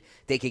wait.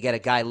 They could get a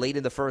guy late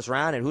in the first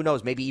round, and who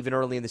knows, maybe even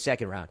early in the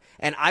second round.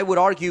 And I would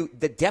argue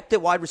the depth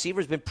at wide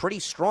receiver has been pretty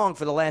strong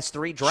for the last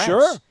three drafts,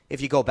 sure,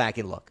 if you go back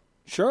and look.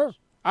 Sure.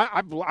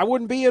 I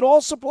wouldn't be at all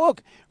surprised.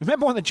 Look,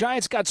 remember when the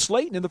Giants got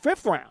Slayton in the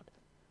 5th round?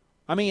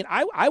 I mean,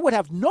 I would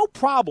have no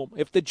problem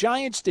if the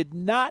Giants did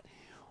not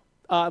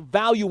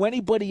value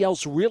anybody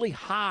else really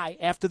high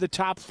after the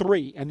top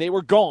 3 and they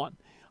were gone.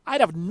 I'd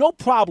have no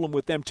problem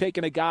with them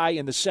taking a guy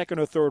in the 2nd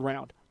or 3rd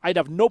round. I'd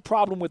have no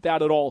problem with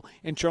that at all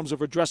in terms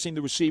of addressing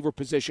the receiver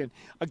position.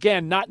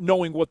 Again, not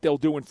knowing what they'll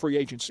do in free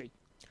agency.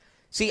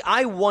 See,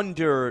 I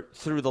wonder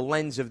through the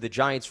lens of the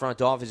Giants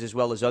front office as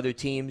well as other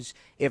teams,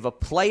 if a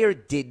player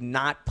did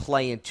not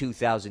play in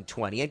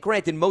 2020, and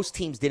granted, most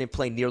teams didn't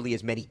play nearly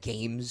as many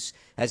games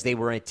as they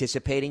were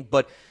anticipating,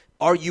 but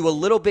are you a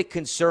little bit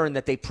concerned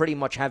that they pretty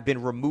much have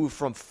been removed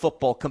from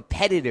football,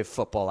 competitive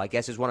football, I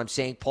guess is what I'm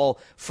saying, Paul,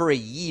 for a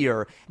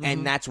year,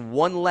 and that's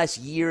one less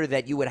year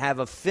that you would have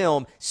a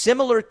film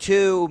similar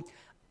to,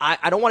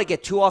 I don't want to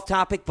get too off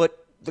topic,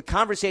 but the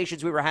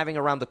conversations we were having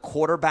around the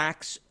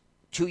quarterbacks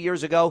 2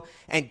 years ago,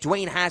 and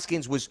Dwayne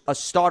Haskins was a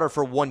starter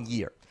for 1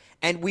 year.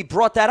 And we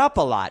brought that up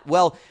a lot.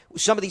 Well,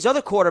 some of these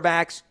other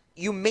quarterbacks,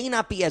 you may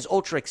not be as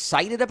ultra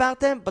excited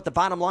about them, but the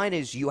bottom line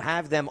is you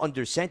have them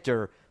under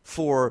center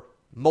for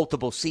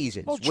multiple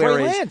seasons. Well,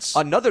 Trey Lance,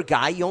 another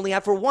guy you only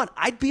have for 1.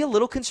 I'd be a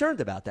little concerned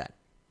about that.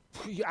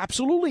 You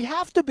absolutely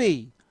have to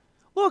be.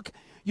 Look,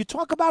 you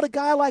talk about a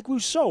guy like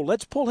Rousseau.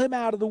 Let's pull him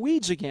out of the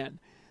weeds again.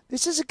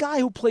 This is a guy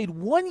who played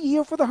 1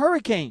 year for the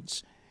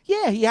Hurricanes.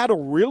 Yeah, he had a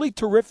really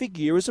terrific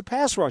year as a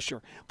pass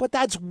rusher, but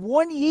that's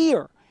 1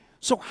 year.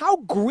 So how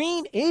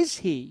green is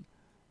he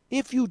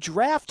if you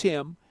draft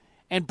him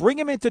and bring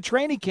him into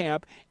training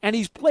camp and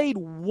he's played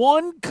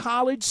 1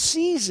 college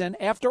season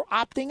after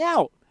opting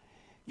out?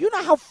 You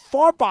know how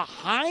far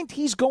behind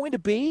he's going to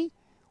be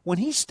when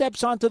he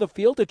steps onto the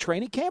field at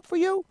training camp for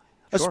you?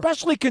 Sure.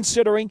 Especially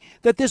considering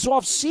that this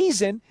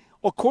offseason,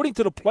 according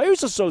to the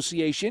Players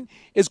Association,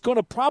 is going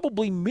to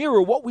probably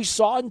mirror what we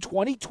saw in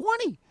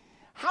 2020.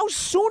 How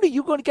soon are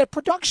you going to get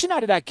production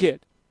out of that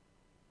kid?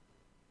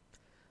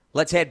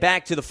 Let's head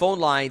back to the phone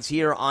lines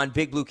here on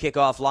Big Blue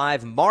Kickoff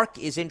Live. Mark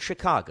is in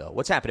Chicago.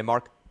 What's happening,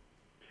 Mark?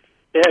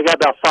 Yeah, I got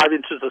about 5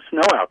 inches of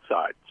snow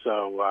outside,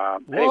 so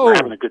hey, we're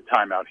having a good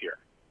time out here.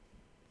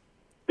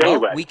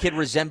 Well, we could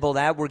resemble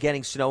that. We're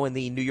getting snow in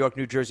the New York,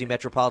 New Jersey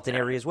metropolitan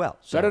area as well.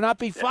 So. Better not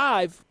be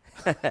 5.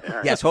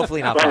 Yes,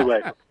 hopefully not.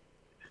 Anyway,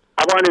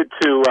 I wanted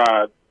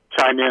to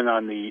chime in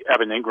on the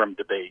Evan Ingram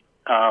debate.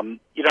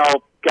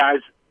 Guys,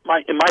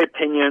 in my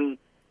opinion,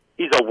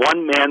 he's a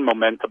one-man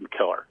momentum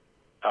killer.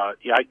 I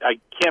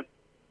can't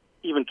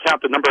even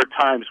count the number of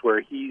times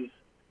where he's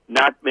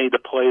not made the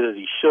play that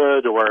he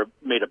should or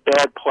made a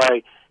bad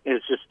play, and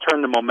it's just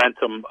turned the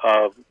momentum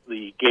of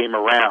the game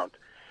around.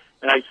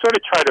 And I sort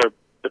of try to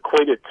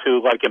equate it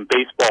to, like in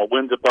baseball,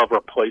 wins above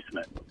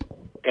replacement.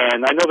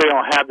 And I know they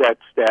don't have that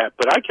stat,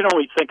 but I can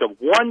only think of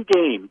one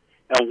game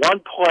and one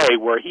play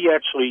where he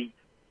actually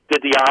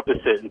did the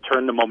opposite and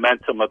turned the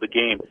momentum of the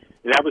game.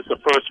 And that was the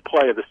first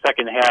play of the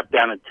second half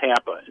down in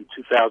Tampa in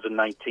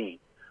 2019,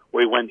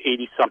 where he went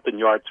 80-something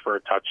yards for a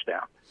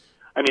touchdown.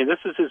 I mean, this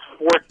is his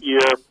 4th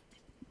year.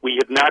 We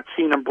have not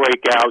seen him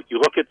break out. You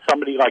look at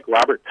somebody like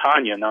Robert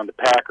Tonyan on the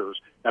Packers.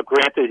 Now,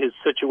 granted, his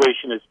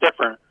situation is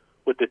different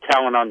with the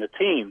talent on the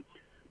team,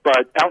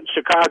 but out in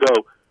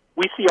Chicago,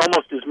 we see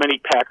almost as many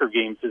Packer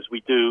games as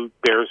we do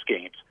Bears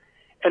games.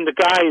 And the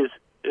guy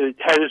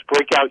had his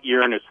breakout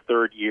year in his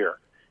 3rd year.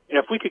 And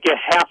if we could get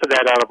half of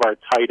that out of our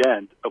tight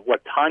end of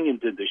what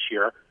Tonyan did this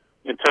year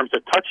in terms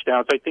of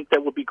touchdowns, I think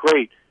that would be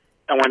great.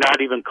 And we're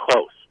not even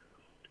close.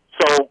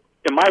 So,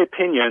 in my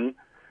opinion,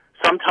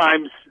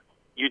 sometimes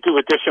you do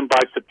addition by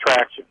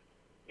subtraction.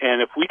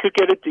 And if we could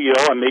get a deal,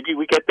 and maybe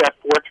we get that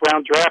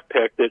 4th-round draft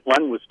pick that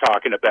Len was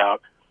talking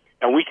about,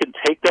 and we can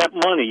take that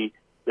money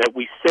that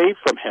we save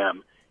from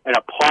him and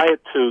apply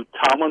it to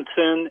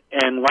Tomlinson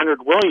and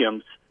Leonard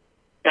Williams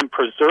and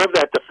preserve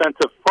that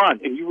defensive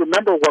front. And you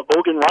remember what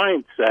Logan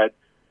Ryan said,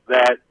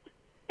 that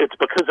it's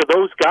because of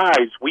those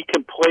guys we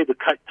can play the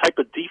type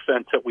of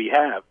defense that we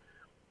have.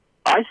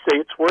 I say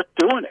it's worth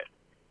doing it.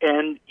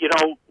 And,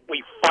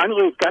 we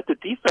finally got the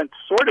defense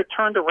sort of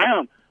turned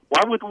around.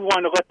 Why would we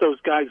want to let those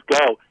guys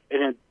go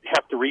and then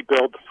have to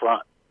rebuild the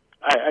front?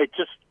 I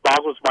just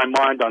boggles my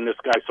mind on this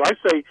guy. So I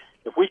say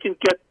if we can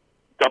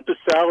dump the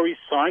salaries,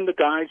 sign the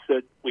guys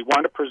that we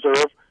want to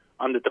preserve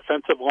on the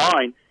defensive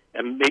line,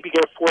 and maybe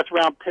get a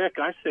 4th-round pick,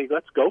 I say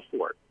let's go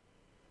for it.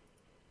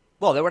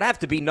 Well, there would have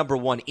to be number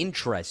one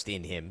interest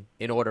in him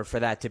in order for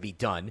that to be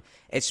done,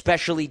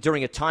 especially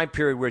during a time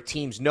period where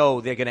teams know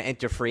they're going to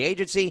enter free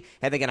agency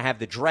and they're going to have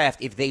the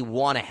draft if they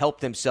want to help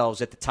themselves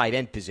at the tight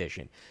end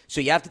position.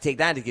 So you have to take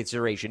that into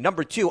consideration.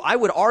 Number two, I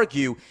would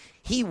argue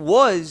he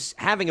was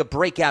having a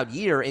breakout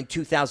year in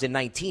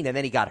 2019 and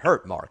then he got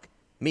hurt, Mark.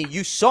 I mean,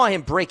 you saw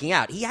him breaking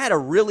out. He had a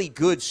really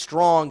good,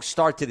 strong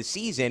start to the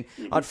season.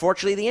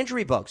 Unfortunately, the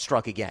injury bug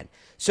struck again.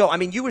 So, I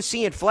mean, you were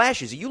seeing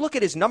flashes. You look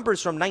at his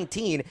numbers from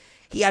 19,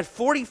 he had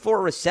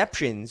 44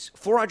 receptions,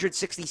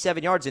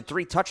 467 yards, and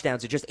 3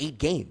 touchdowns in just 8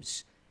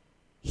 games.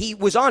 He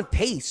was on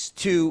pace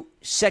to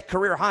set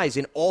career highs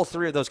in all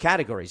 3 of those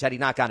categories had he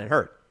not gotten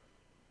hurt.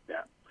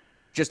 Yeah.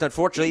 Just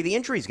unfortunately, the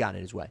injuries got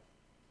in his way.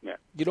 Yeah.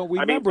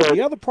 Remember,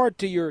 the other part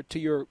to your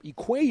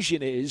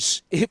equation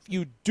is if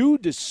you do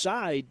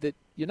decide that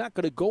you're not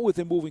going to go with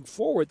him moving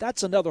forward,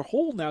 that's another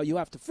hole now you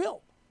have to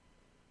fill.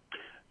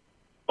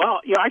 Well,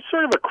 I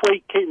sort of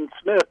equate Caden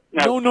Smith.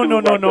 No.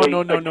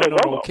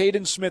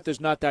 Caden Smith is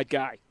not that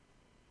guy.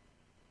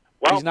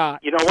 Well, he's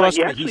not. You know Trust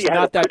what? me, he's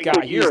not that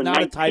guy. He's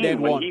not a tight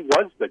end one. He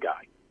was the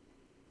guy.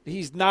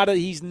 He's not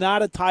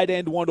a tight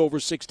end one over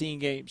 16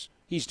 games.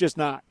 He's just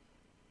not.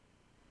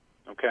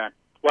 Okay.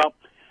 Well,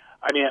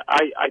 I mean,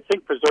 I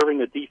think preserving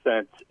the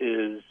defense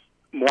is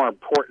more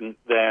important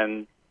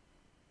than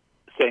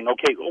saying,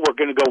 okay, we're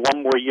going to go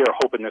one more year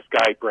hoping this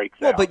guy breaks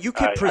out. Well, but you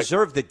could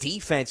preserve the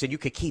defense and you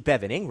could keep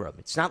Evan Ingram.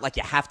 It's not like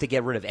you have to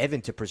get rid of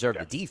Evan to preserve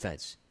the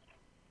defense.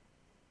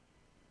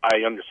 I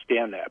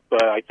understand that,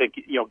 but I think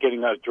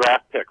getting a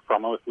draft pick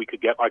from him, if we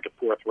could get like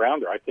a 4th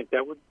rounder, I think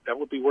that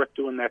would be worth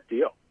doing that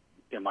deal,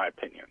 in my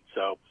opinion.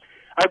 So,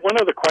 I have one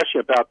other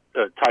question about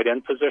the tight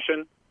end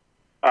position,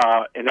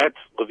 and that's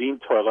Levine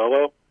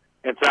Toilolo.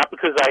 And it's not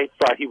because I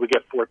thought he would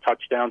get 4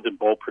 touchdowns in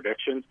bowl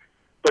predictions,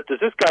 but does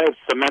this guy have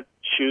cement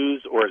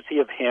shoes or does he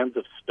have hands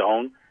of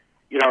stone?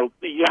 You know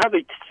how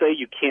they say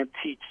you can't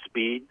teach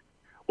speed?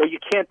 Well, you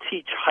can't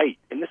teach height.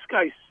 And this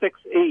guy's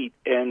 6'8",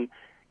 and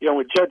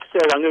when Judge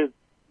said, I'm going to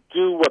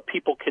do what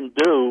people can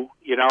do,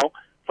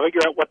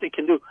 figure out what they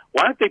can do.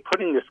 Why aren't they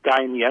putting this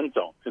guy in the end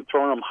zone and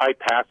throwing him high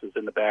passes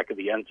in the back of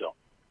the end zone?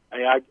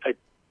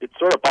 It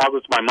sort of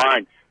boggles my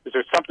mind. Is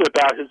there something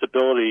about his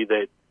ability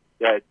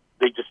that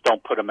they just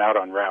don't put him out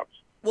on routes?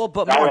 Well,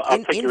 but Mark,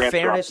 in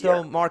fairness,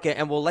 though, Mark,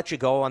 and we'll let you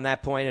go on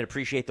that point and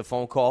appreciate the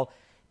phone call,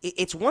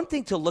 it's one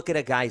thing to look at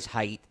a guy's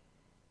height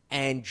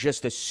and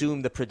just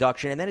assume the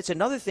production. And then it's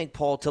another thing,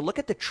 Paul, to look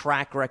at the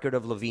track record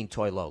of Levine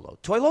Toilolo.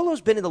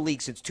 Toilolo's been in the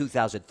league since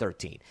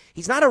 2013.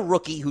 He's not a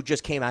rookie who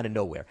just came out of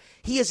nowhere.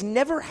 He has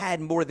never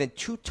had more than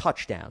 2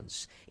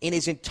 touchdowns in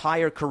his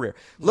entire career.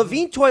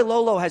 Levine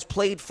Toilolo has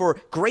played for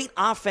great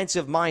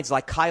offensive minds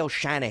like Kyle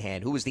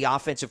Shanahan, who was the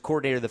offensive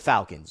coordinator of the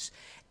Falcons.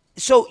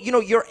 So,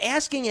 you're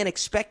asking and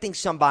expecting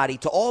somebody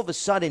to all of a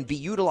sudden be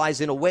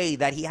utilized in a way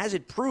that he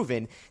hasn't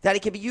proven that he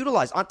can be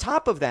utilized. On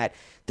top of that,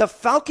 the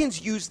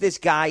Falcons used this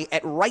guy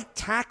at right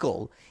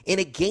tackle in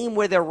a game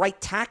where their right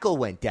tackle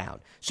went down.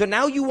 So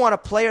now you want a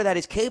player that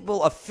is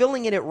capable of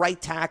filling in at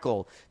right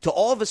tackle to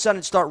all of a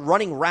sudden start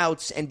running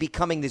routes and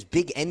becoming this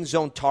big end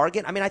zone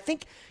target. I mean, I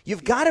think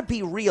you've got to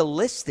be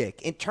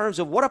realistic in terms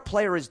of what a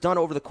player has done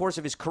over the course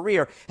of his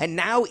career. And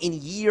now in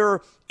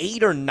year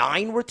 8 or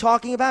 9 we're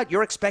talking about,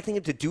 you're expecting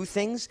him to do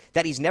things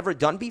that he's never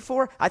done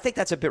before? I think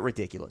that's a bit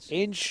ridiculous.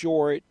 In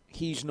short,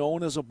 he's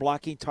known as a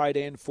blocking tight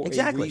end for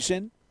a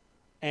reason.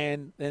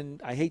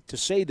 And I hate to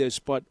say this,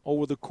 but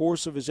over the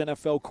course of his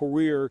NFL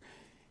career,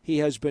 he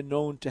has been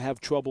known to have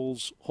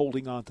troubles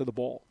holding on to the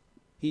ball.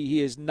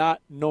 He is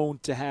not known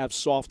to have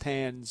soft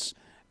hands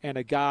and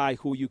a guy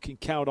who you can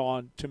count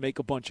on to make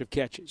a bunch of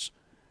catches.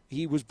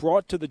 He was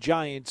brought to the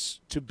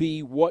Giants to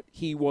be what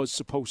he was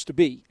supposed to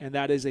be, and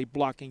that is a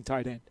blocking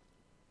tight end.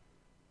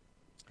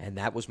 And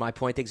that was my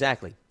point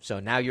exactly. So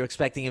now you're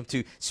expecting him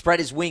to spread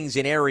his wings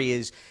in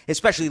areas,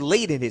 especially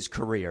late in his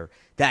career,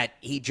 that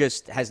he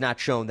just has not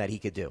shown that he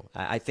could do.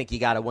 I think you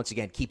got to, once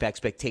again, keep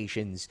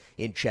expectations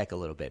in check a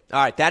little bit.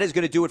 All right, that is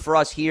going to do it for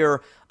us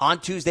here on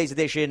Tuesday's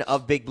edition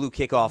of Big Blue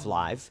Kickoff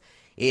Live.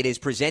 It is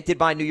presented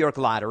by New York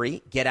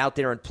Lottery. Get out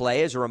there and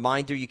play. As a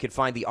reminder, you can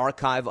find the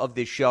archive of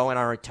this show and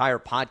our entire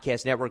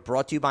podcast network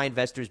brought to you by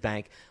Investors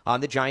Bank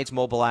on the Giants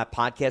mobile app,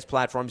 podcast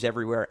platforms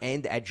everywhere,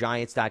 and at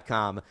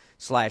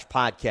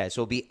Giants.com/podcast.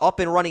 So we'll be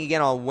up and running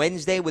again on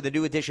Wednesday with a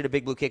new edition of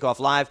Big Blue Kickoff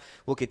Live.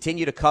 We'll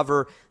continue to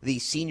cover the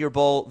Senior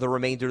Bowl the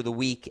remainder of the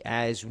week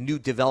as new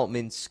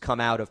developments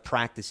come out of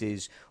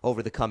practices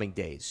over the coming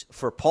days.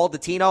 For Paul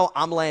Dottino,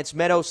 I'm Lance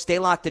Meadows. Stay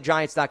locked to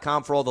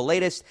Giants.com for all the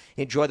latest.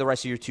 Enjoy the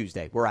rest of your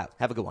Tuesday. We're out.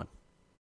 Have a good one.